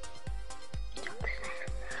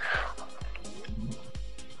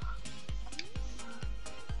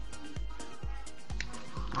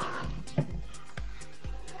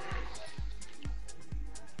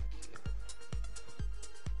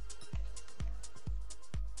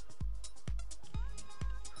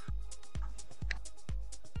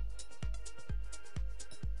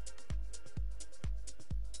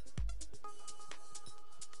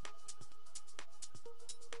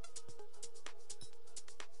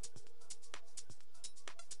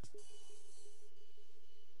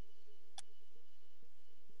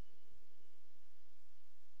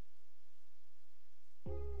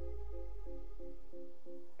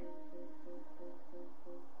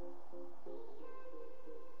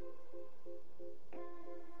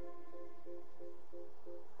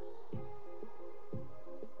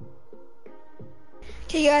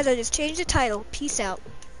 Okay, guys, I just changed the title. Peace out.